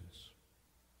possessions.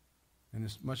 And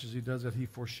as much as he does that, he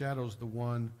foreshadows the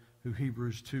one who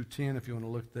Hebrews 2:10, if you want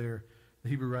to look there, the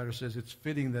Hebrew writer says, it's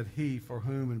fitting that he, for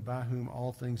whom and by whom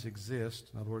all things exist,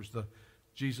 in other words,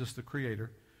 Jesus the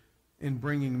Creator, in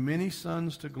bringing many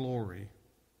sons to glory,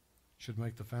 should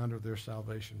make the founder of their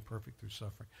salvation perfect through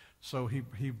suffering. So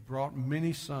he brought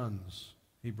many sons.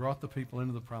 He brought the people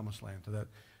into the promised land,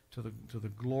 to the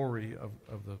glory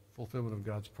of the fulfillment of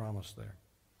God's promise there.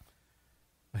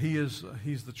 He's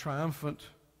the triumphant,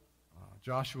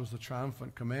 Joshua's the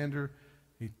triumphant commander.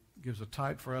 He gives a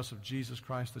type for us of Jesus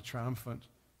Christ, the triumphant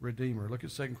Redeemer. Look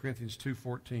at 2 Corinthians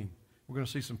 2:14. We're going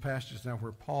to see some passages now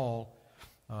where Paul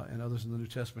and others in the New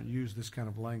Testament use this kind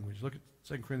of language. Look at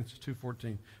 2 Corinthians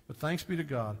 2:14. But thanks be to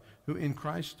God, who in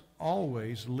Christ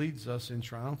always leads us in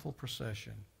triumphal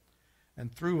procession,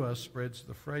 and through us spreads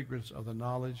the fragrance of the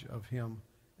knowledge of him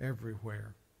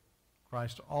everywhere.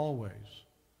 Christ always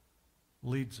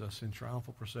leads us in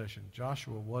triumphal procession.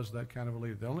 Joshua was that kind of a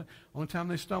leader. The only time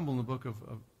they stumble in the book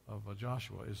of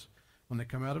Joshua is when they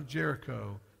come out of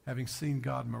Jericho, having seen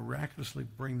God miraculously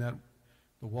bring the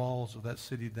walls of that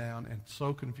city down and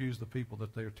so confuse the people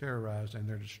that they are terrorized and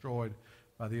they're destroyed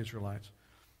by the Israelites,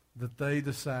 that they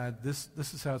decide this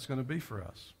is how it's going to be for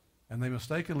us. And they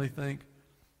mistakenly think,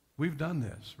 we've done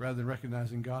this, rather than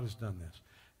recognizing God has done this.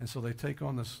 And so they take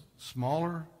on this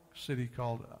smaller city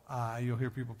called Ai. You'll hear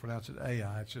people pronounce it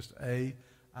Ai. It's just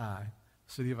A-I,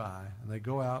 city of Ai. And they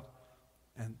go out,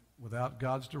 and without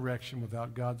God's direction,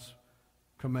 without God's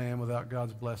command, without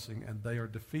God's blessing, and they are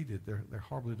defeated. They're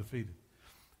horribly defeated.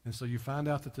 And so you find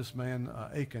out that this man,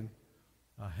 Achan,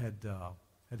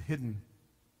 had hidden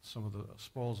some of the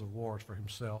spoils of war for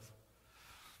himself.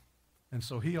 And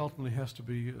so he ultimately has to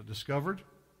be discovered.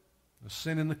 There's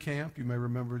sin in the camp. You may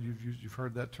remember, you've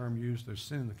heard that term used. There's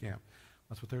sin in the camp.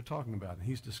 That's what they're talking about. And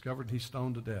he's discovered, and he's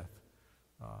stoned to death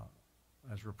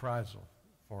as reprisal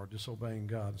for disobeying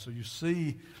God. So you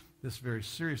see this very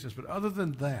seriousness. But other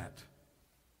than that,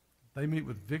 they meet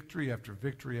with victory after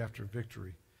victory after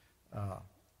victory.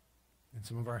 And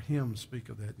some of our hymns speak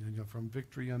of that, from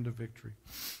victory unto victory.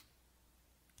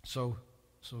 So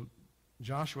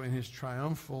Joshua, in his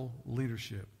triumphal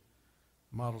leadership,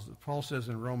 models that Paul says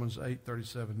in Romans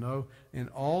 8:37, no, in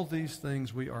all these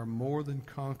things we are more than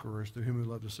conquerors through him who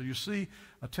loved us. So you see,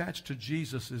 attached to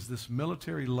Jesus is this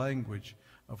military language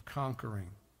of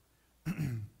conquering.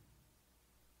 You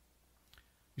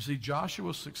see,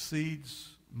 Joshua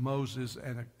succeeds Moses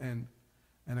and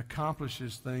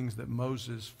accomplishes things that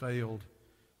Moses failed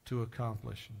to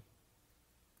accomplish.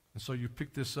 And so you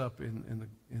pick this up in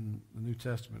the New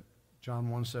Testament, John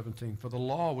 1:17. For the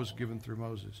law was given through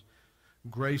Moses.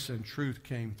 Grace and truth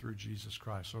came through Jesus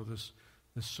Christ. So this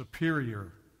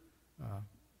superior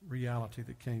reality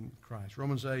that came in Christ.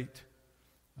 Romans 8,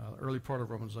 early part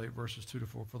of Romans 8, verses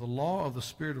 2-4. For the law of the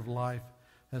Spirit of life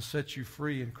has set you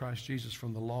free in Christ Jesus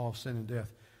from the law of sin and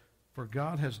death. For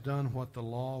God has done what the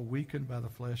law, weakened by the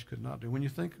flesh, could not do. When you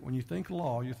think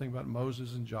law, you think about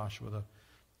Moses and Joshua.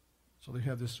 So they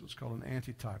have this, what's called an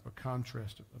antitype, a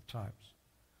contrast of types.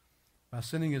 By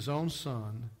sending his own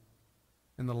Son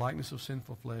in the likeness of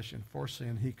sinful flesh, and for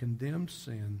sin, he condemned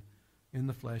sin in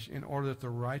the flesh in order that the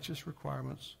righteous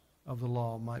requirements of the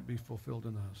law might be fulfilled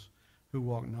in us, who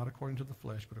walk not according to the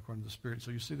flesh, but according to the Spirit.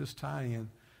 So you see this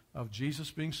tie-in of Jesus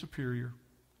being superior,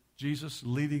 Jesus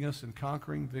leading us in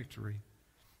conquering victory,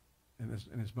 and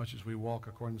as much as we walk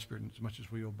according to the Spirit, and as much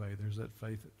as we obey, there's that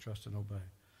faith, trust, and obey.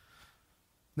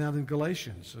 Now then,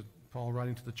 Galatians, Paul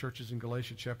writing to the churches in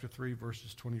Galatia chapter 3,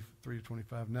 verses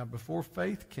 23-25. Now before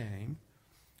faith came,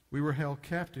 we were held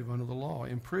captive under the law,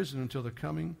 imprisoned until the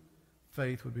coming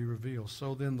faith would be revealed.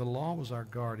 So then the law was our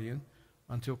guardian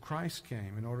until Christ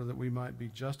came, in order that we might be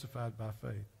justified by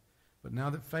faith. But now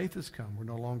that faith has come, we're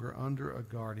no longer under a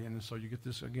guardian. And so you get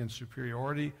this, again,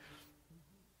 superiority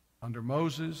under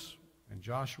Moses and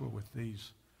Joshua with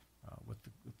these, with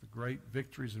the great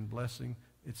victories and blessing.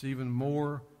 It's even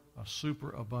more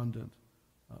super abundant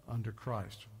under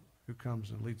Christ, who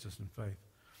comes and leads us in faith.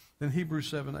 Then Hebrews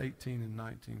 7:18 and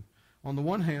 19. On the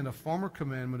one hand, a former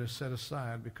commandment is set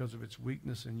aside because of its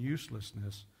weakness and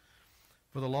uselessness,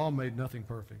 for the law made nothing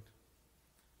perfect.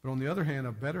 But on the other hand,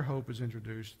 a better hope is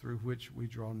introduced through which we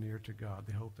draw near to God,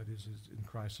 the hope that is in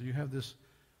Christ. So you have this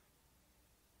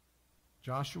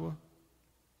Joshua,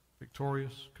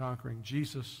 victorious, conquering,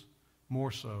 Jesus,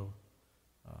 more so,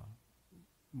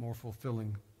 more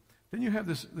fulfilling. Then you have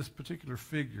this particular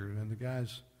figure, and the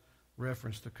guy's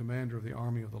referenced the commander of the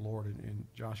army of the Lord in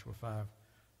Joshua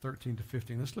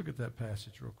 5:13-15. Let's look at that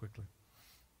passage real quickly.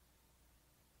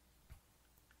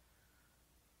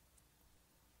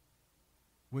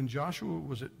 When Joshua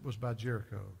was by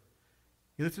Jericho,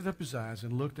 he lifted up his eyes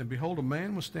and looked, and behold, a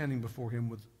man was standing before him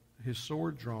with his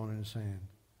sword drawn in his hand.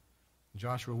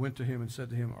 Joshua went to him and said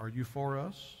to him, Are you for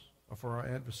us or for our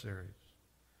adversaries?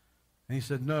 And he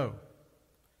said, No,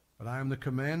 but I am the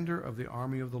commander of the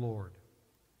army of the Lord.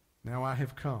 Now I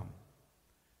have come."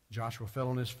 Joshua fell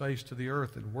on his face to the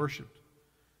earth and worshipped,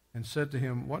 and said to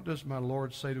him, "What does my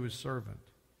Lord say to his servant?"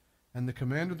 And the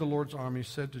commander of the Lord's army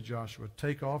said to Joshua,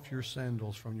 "Take off your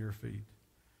sandals from your feet,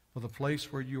 for the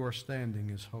place where you are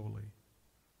standing is holy."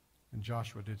 And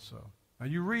Joshua did so. Now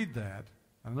you read that.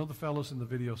 I know the fellows in the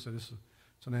video said it's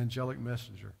an angelic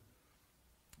messenger.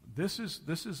 This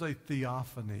is a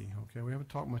theophany, okay? We haven't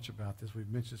talked much about this. We've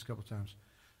mentioned this a couple of times.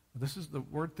 This is the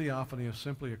word theophany is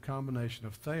simply a combination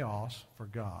of theos, for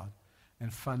God,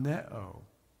 and phaneo.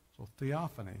 So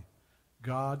theophany,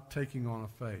 God taking on a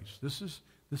face. This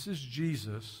is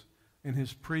Jesus in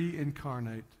his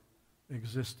pre-incarnate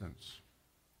existence.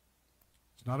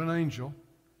 It's not an angel.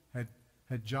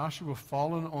 Had Joshua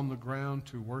fallen on the ground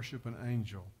to worship an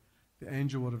angel, the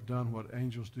angel would have done what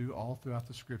angels do all throughout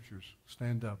the Scriptures.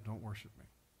 Stand up, don't worship me.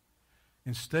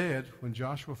 Instead, when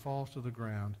Joshua falls to the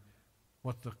ground,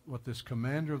 what this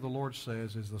commander of the Lord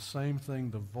says is the same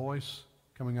thing the voice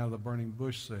coming out of the burning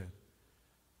bush said.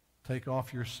 Take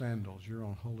off your sandals. You're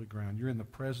on holy ground. You're in the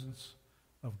presence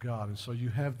of God. And so you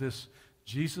have this,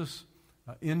 Jesus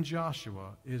in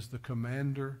Joshua is the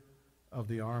commander of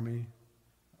the army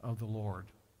of the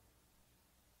Lord.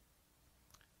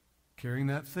 Carrying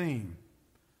that theme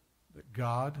that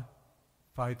God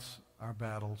fights our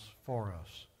battles for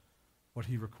us. What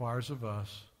he requires of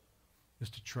us is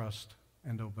to trust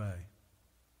and obey.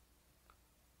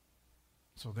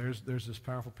 So there's this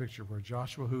powerful picture where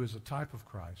Joshua, who is a type of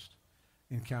Christ,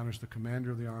 encounters the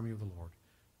commander of the army of the Lord,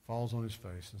 falls on his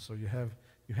face. And so you have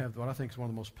what I think is one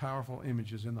of the most powerful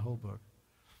images in the whole book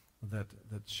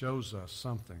that shows us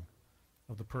something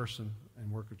of the person and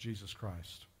work of Jesus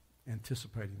Christ,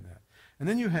 anticipating that. And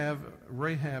then you have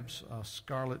Rahab's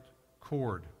scarlet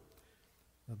cord.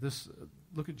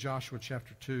 Look at Joshua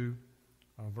chapter 2,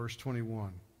 verse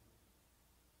 21.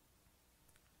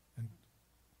 And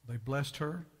they blessed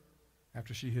her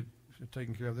after she had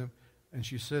taken care of them. And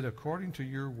she said, "According to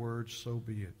your words, so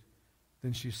be it."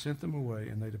 Then she sent them away,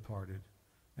 and they departed.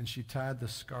 And she tied the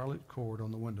scarlet cord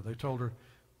on the window. They told her,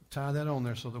 tie that on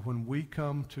there so that when we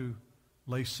come to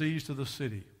lay siege to the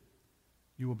city,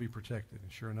 you will be protected.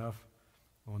 And sure enough,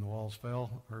 when the walls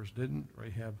fell, hers didn't.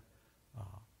 Rahab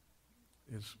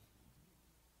is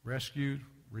rescued,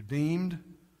 redeemed,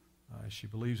 as she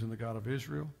believes in the God of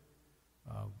Israel.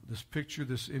 This picture,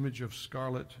 this image of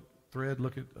scarlet thread,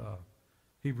 look at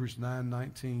Hebrews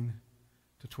 9:19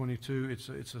 to 22.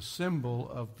 It's a symbol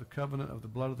of the covenant, of the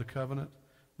blood of the covenant.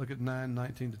 Look at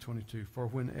 9:19 to 22. For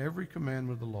when every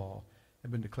commandment of the law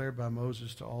had been declared by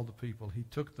Moses to all the people, he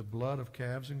took the blood of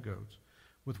calves and goats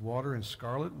with water and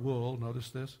scarlet wool, notice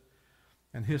this,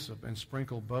 and hyssop, and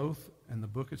sprinkled both and the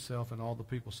book itself and all the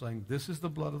people, saying, "This is the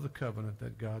blood of the covenant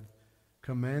that God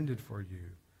commanded for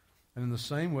you." And in the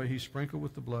same way he sprinkled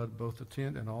with the blood both the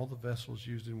tent and all the vessels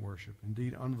used in worship.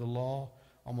 Indeed, under the law,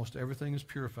 almost everything is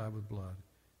purified with blood.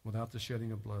 Without the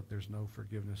shedding of blood, there's no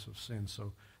forgiveness of sin.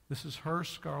 So this is her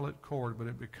scarlet cord, but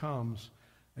it becomes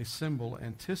a symbol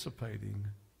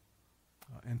anticipating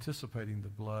the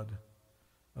blood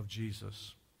of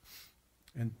Jesus.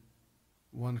 And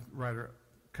one writer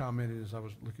commented as I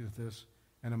was looking at this,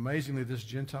 and amazingly, this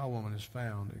Gentile woman is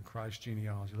found in Christ's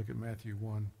genealogy. Look at Matthew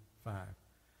 1:5,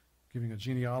 giving a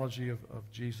genealogy of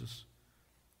Jesus.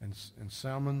 And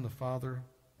Salmon, the father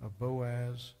of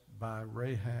Boaz by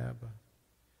Rahab.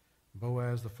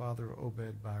 Boaz, the father of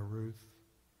Obed by Ruth.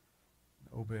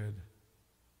 Obed,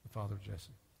 the father of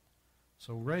Jesse.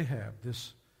 So Rahab,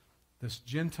 this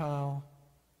Gentile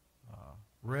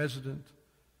resident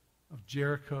of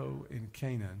Jericho in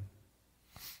Canaan,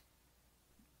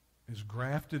 is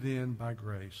grafted in by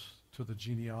grace to the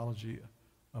genealogy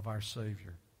of our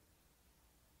Savior.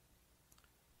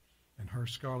 And her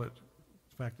scarlet,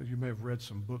 in fact, that you may have read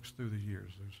some books through the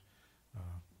years. There's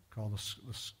called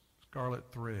the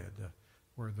Scarlet Thread,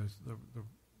 where the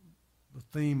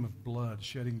theme of blood,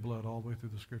 shedding blood all the way through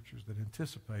the Scriptures that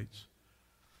anticipates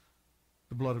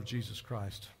the blood of Jesus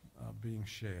Christ being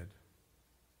shed.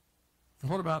 And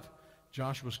what about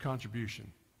Joshua's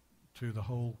contribution to the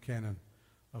whole canon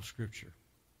of Scripture?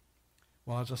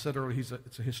 Well, as I said earlier,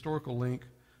 it's a historical link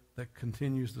that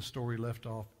continues the story left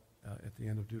off at the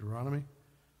end of Deuteronomy.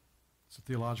 It's a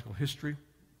theological history,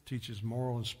 teaches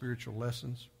moral and spiritual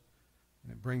lessons,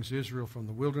 and it brings Israel from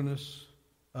the wilderness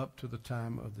up to the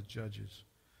time of the judges.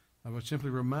 I would simply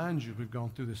remind you, we've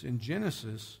gone through this. In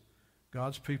Genesis,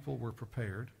 God's people were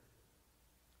prepared.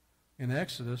 In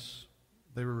Exodus,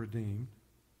 they were redeemed.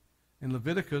 In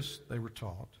Leviticus, they were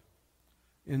taught.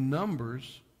 In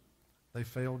Numbers, they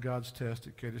failed God's test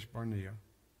at Kadesh Barnea.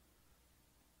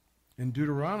 In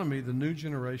Deuteronomy, the new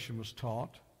generation was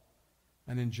taught,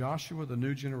 and in Joshua, the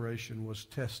new generation was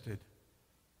tested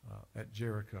at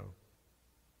Jericho.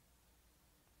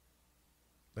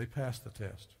 They passed the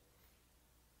test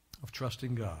of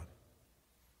trusting God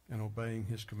and obeying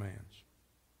his commands.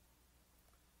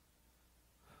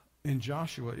 In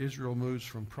Joshua, Israel moves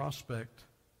from prospect,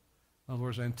 in other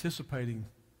words, anticipating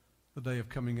the day of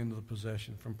coming into the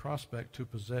possession, from prospect to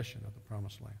possession of the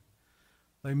promised land.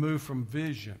 They move from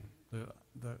vision,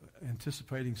 the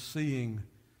anticipating seeing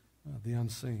the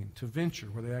unseen, to venture,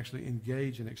 where they actually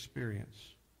engage and experience.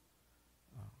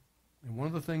 And one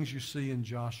of the things you see in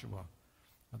Joshua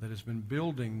that has been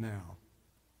building now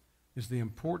is the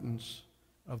importance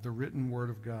of the written Word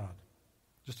of God.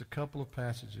 Just a couple of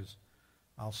passages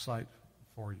I'll cite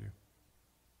for you.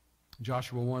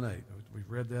 Joshua 1:8.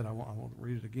 We've read that. I won't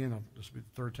read it again. This will be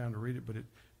the third time to read it. But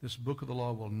this book of the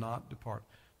law will not depart.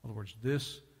 In other words,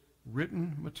 this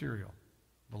written material,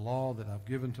 the law that I've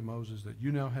given to Moses that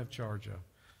you now have charge of,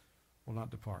 will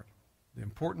not depart. The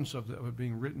importance of it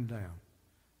being written down.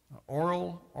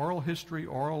 Oral history,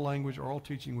 oral language, oral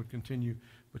teaching would continue,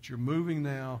 but you're moving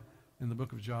now in the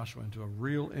book of Joshua into a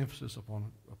real emphasis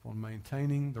upon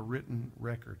maintaining the written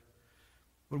record.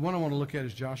 But one I want to look at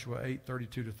is Joshua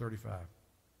 8:32-35.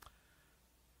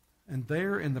 And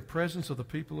there in the presence of the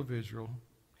people of Israel,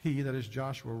 he, that is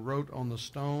Joshua, wrote on the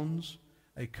stones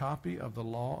a copy of the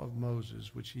law of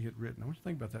Moses, which he had written. I want you to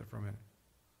think about that for a minute.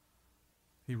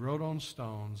 He wrote on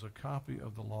stones a copy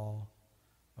of the law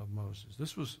of Moses.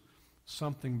 This was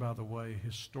something, by the way,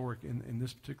 historic in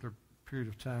this particular period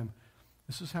of time.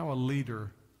 This is how a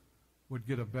leader would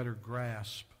get a better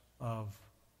grasp of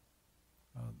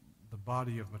the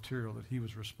body of material that he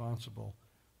was responsible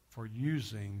for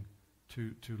using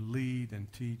to lead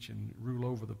and teach and rule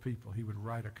over the people. He would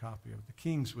write a copy of it. The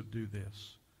kings would do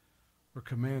this. Were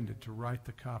commanded to write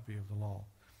the copy of the law.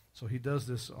 So he does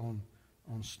this on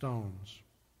stones.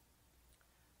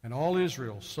 And all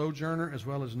Israel, sojourner as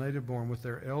well as native born, with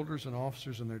their elders and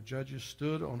officers and their judges,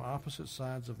 stood on opposite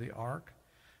sides of the ark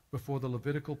before the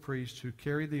Levitical priests who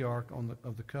carried the ark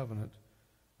of the covenant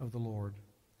of the Lord.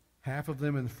 Half of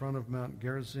them in front of Mount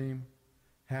Gerizim,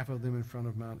 half of them in front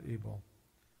of Mount Ebal,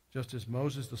 just as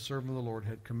Moses, the servant of the Lord,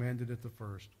 had commanded at the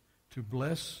first, to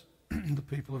bless the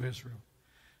people of Israel.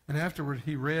 And afterward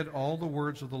he read all the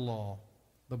words of the law,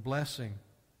 the blessing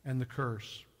and the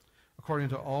curse, according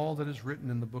to all that is written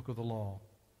in the book of the law.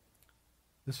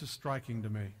 This is striking to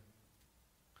me.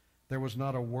 There was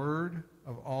not a word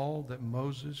of all that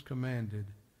Moses commanded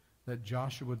that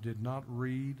Joshua did not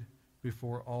read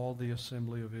before all the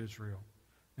assembly of Israel,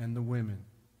 and the women,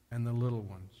 and the little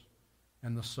ones,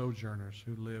 and the sojourners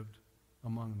who lived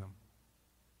among them.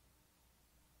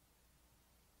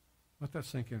 Let that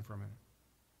sink in for a minute.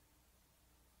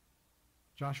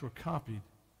 Joshua copied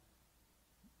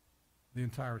the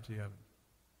entirety of it.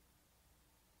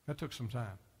 That took some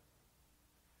time.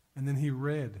 And then he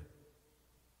read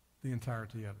the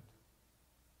entirety of it.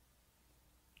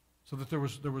 So that there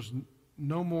was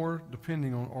no more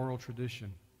depending on oral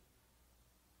tradition.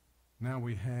 Now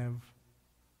we have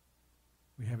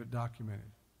it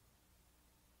documented.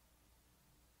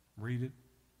 Read it,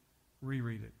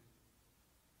 reread it.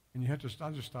 And you have to, I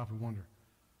just stop and wonder.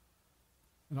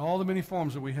 In all the many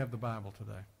forms that we have the Bible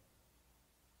today,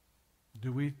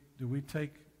 do we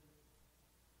take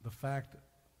the fact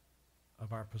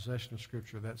of our possession of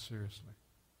Scripture that seriously?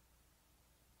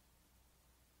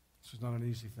 This is not an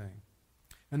easy thing.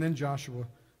 And then Joshua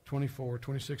 24,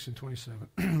 26 and 27,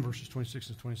 verses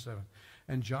 26 and 27.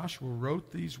 And Joshua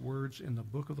wrote these words in the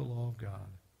book of the law of God.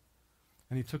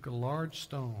 And he took a large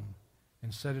stone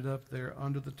and set it up there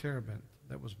under the terebinth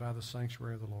that was by the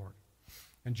sanctuary of the Lord.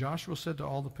 And Joshua said to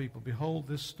all the people, Behold,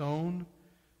 this stone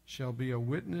shall be a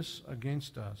witness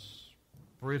against us.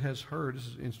 For it has heard, this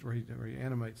is where he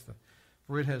animates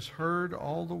for it has heard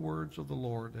all the words of the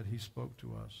Lord that he spoke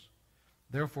to us.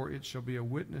 Therefore it shall be a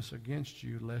witness against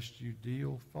you, lest you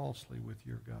deal falsely with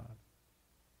your God.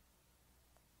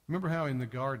 Remember how in the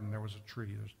garden there was a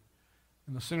tree.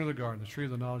 In the center of the garden, the tree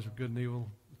of the knowledge of good and evil,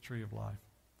 the tree of life.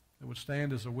 It would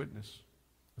stand as a witness,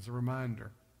 as a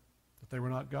reminder that they were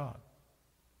not God.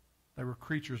 They were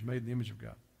creatures made in the image of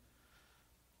God.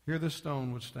 Here this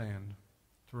stone would stand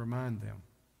to remind them.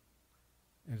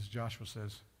 And as Joshua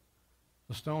says,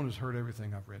 the stone has heard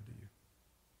everything I've read to you.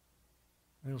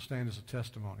 And it'll stand as a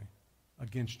testimony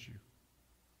against you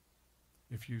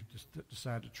if you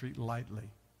decide to treat lightly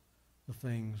the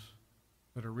things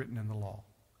that are written in the law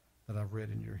that I've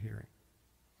read in your hearing.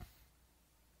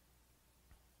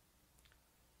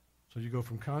 So you go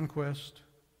from conquest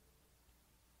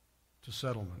to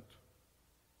settlement.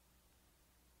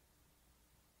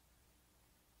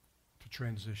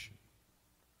 transition.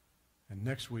 And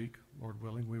next week, Lord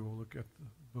willing, we will look at the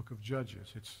book of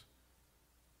Judges. It's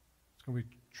going to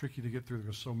be tricky to get through.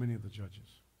 There's so many of the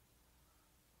Judges.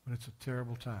 But it's a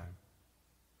terrible time.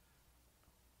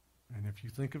 And if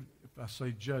I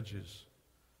say Judges,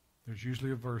 there's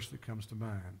usually a verse that comes to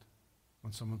mind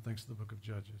when someone thinks of the book of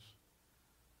Judges.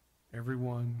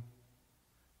 Everyone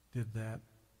did that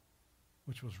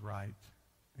which was right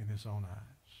in his own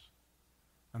eyes.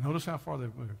 Now notice how far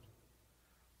they've moved.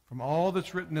 From all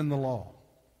that's written in the law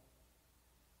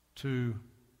to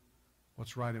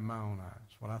what's right in my own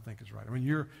eyes, what I think is right. I mean,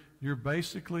 you're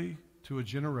basically to a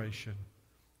generation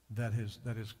that is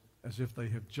as if they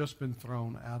have just been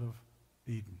thrown out of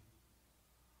Eden.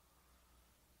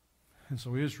 And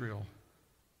so Israel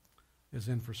is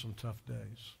in for some tough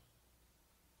days.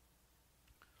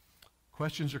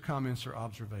 Questions or comments or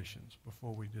observations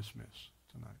before we dismiss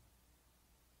tonight?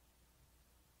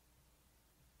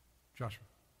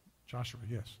 Joshua,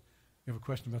 yes. You have a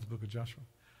question about the book of Joshua?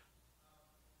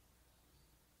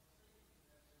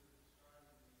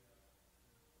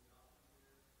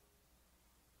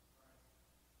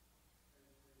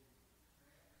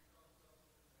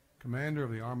 Commander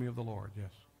of the army of the Lord,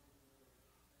 yes.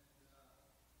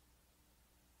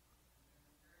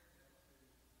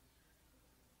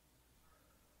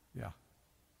 Yeah.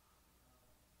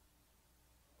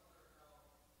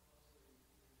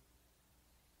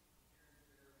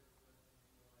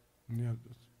 Yeah,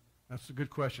 that's a good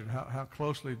question. How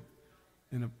closely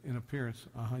in appearance?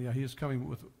 Yeah, he is coming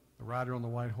with a rider on the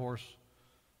white horse.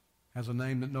 Has a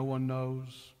name that no one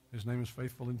knows. His name is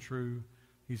Faithful and True.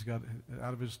 He's got,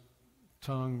 out of his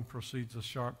tongue proceeds a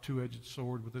sharp two-edged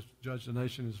sword with this judge the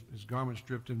nation. His garments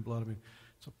dripped in blood. I mean,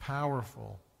 it's a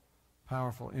powerful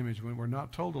image. We're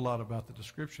not told a lot about the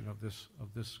description of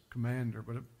this commander,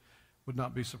 but it would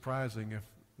not be surprising if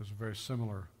there's very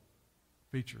similar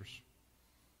features.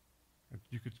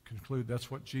 You could conclude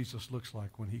that's what Jesus looks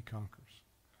like when he conquers.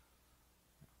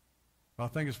 But I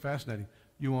think it's fascinating.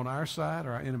 You on our side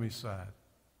or our enemy's side?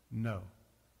 No.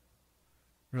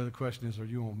 Really, the question is, are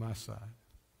you on my side?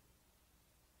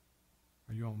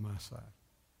 Are you on my side?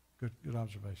 Good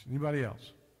observation. Anybody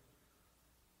else?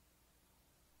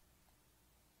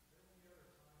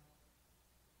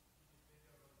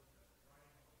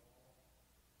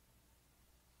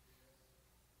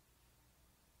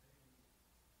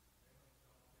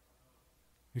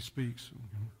 He speaks.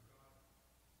 Mm-hmm.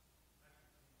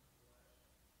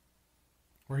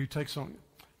 Where he takes on,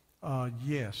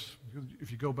 yes.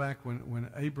 If you go back when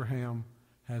Abraham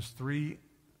has three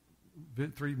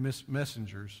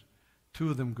messengers, two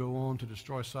of them go on to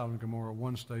destroy Sodom and Gomorrah,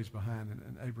 one stays behind,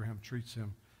 and Abraham treats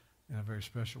him in a very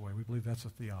special way. We believe that's a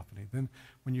theophany. Then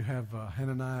when you have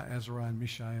Hananiah, Azariah, and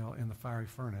Mishael in the fiery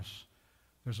furnace,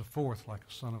 there's a fourth, like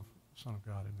a son of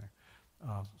God in there.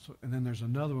 And then there's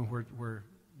another one where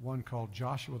one called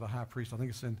Joshua the high priest, I think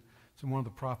it's in one of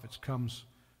the prophets, comes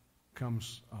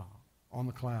on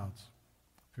the clouds,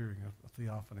 appearing a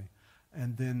theophany.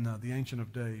 And then the Ancient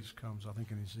of Days comes, I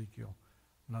think in Ezekiel,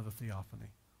 another theophany.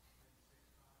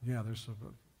 Yeah,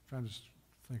 trying to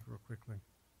think real quickly.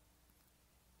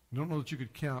 I don't know that you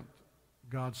could count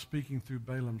God speaking through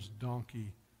Balaam's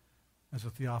donkey as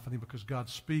a theophany, because God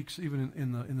speaks, even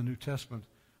in the New Testament,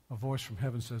 a voice from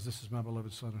heaven says, "This is my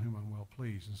beloved Son in whom I'm well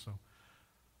pleased." And so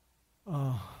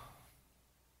I'll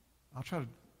try to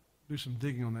do some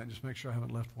digging on that and just make sure I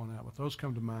haven't left one out. But those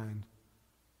come to mind.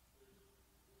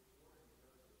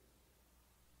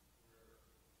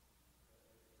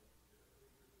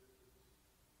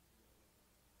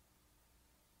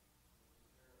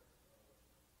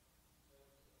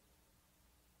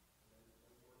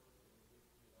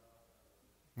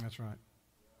 That's right.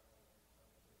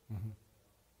 Mm-hmm.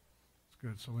 That's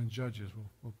good. So in Judges,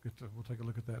 we'll take a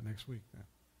look at that next week then.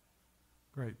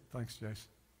 Great. Thanks, Jason.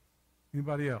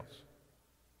 Anybody else?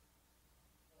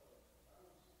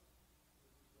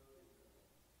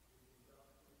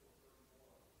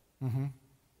 Mm-hmm.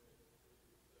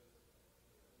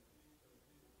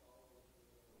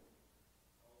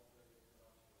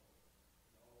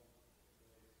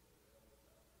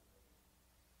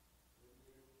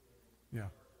 Yeah.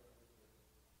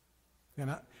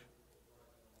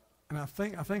 And I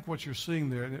think what you're seeing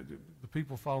there, the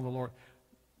people follow the Lord.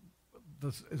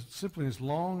 Simply as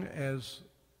long as,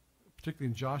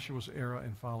 particularly in Joshua's era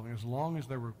and following, as long as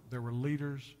there were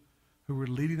leaders who were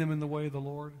leading them in the way of the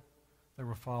Lord, they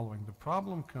were following. The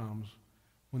problem comes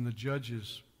when the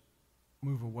judges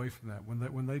move away from that,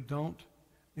 when they don't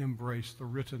embrace the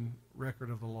written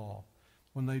record of the law,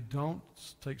 when they don't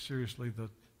take seriously the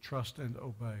trust and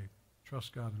obey,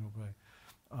 trust God and obey.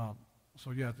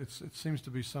 So yeah, it seems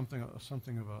to be something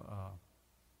of a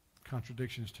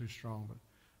contradiction is too strong, but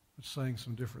it's saying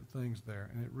some different things there.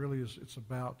 And it really is, it's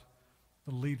about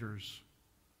the leaders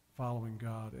following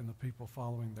God and the people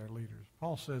following their leaders.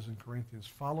 Paul says in Corinthians,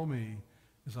 follow me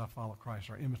as I follow Christ,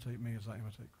 or imitate me as I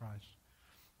imitate Christ.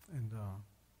 And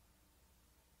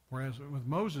whereas with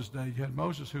Moses' day, you had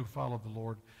Moses who followed the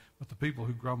Lord, but the people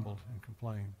who grumbled and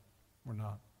complained were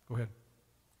not. Go ahead.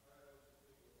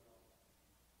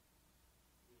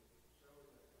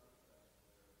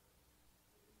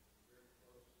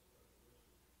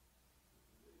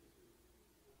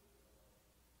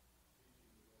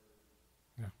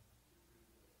 Yeah.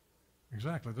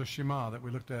 Exactly. The Shema that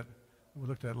we looked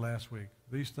at last week.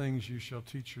 These things you shall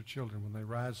teach your children when they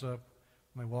rise up,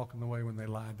 when they walk in the way, when they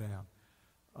lie down.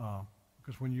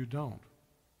 Because when you don't,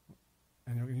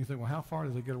 and you think, well, how far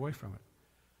do they get away from it?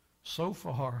 So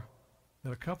far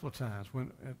that a couple of times,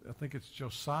 when I think it's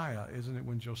Josiah, isn't it?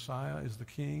 When Josiah is the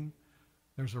king,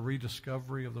 there's a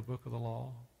rediscovery of the book of the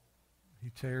law. He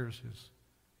tears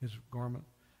his garment.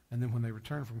 And then when they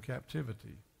return from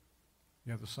captivity,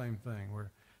 you have the same thing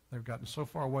where they've gotten so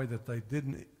far away that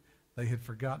they had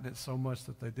forgotten it so much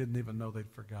that they didn't even know they'd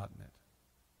forgotten it.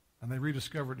 And they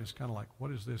rediscovered it, and it's kind of like,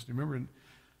 what is this? Do you remember in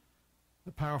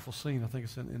the powerful scene, I think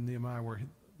it's in Nehemiah, where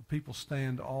the people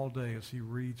stand all day as he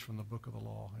reads from the book of the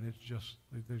law, and it's just,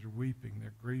 they're weeping,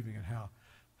 they're grieving at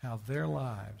how their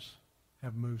lives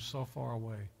have moved so far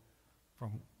away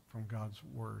from God's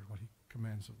word, what he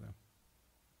commands of them.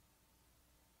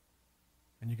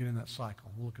 And you get in that cycle.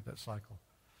 We'll look at that cycle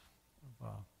of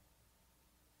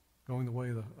going the way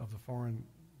of the foreign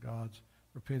gods,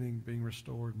 repenting, being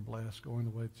restored and blessed, going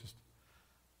the way just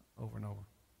over and over.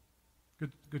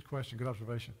 Good question, good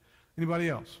observation. Anybody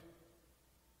else?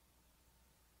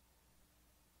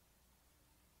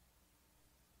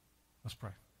 Let's pray.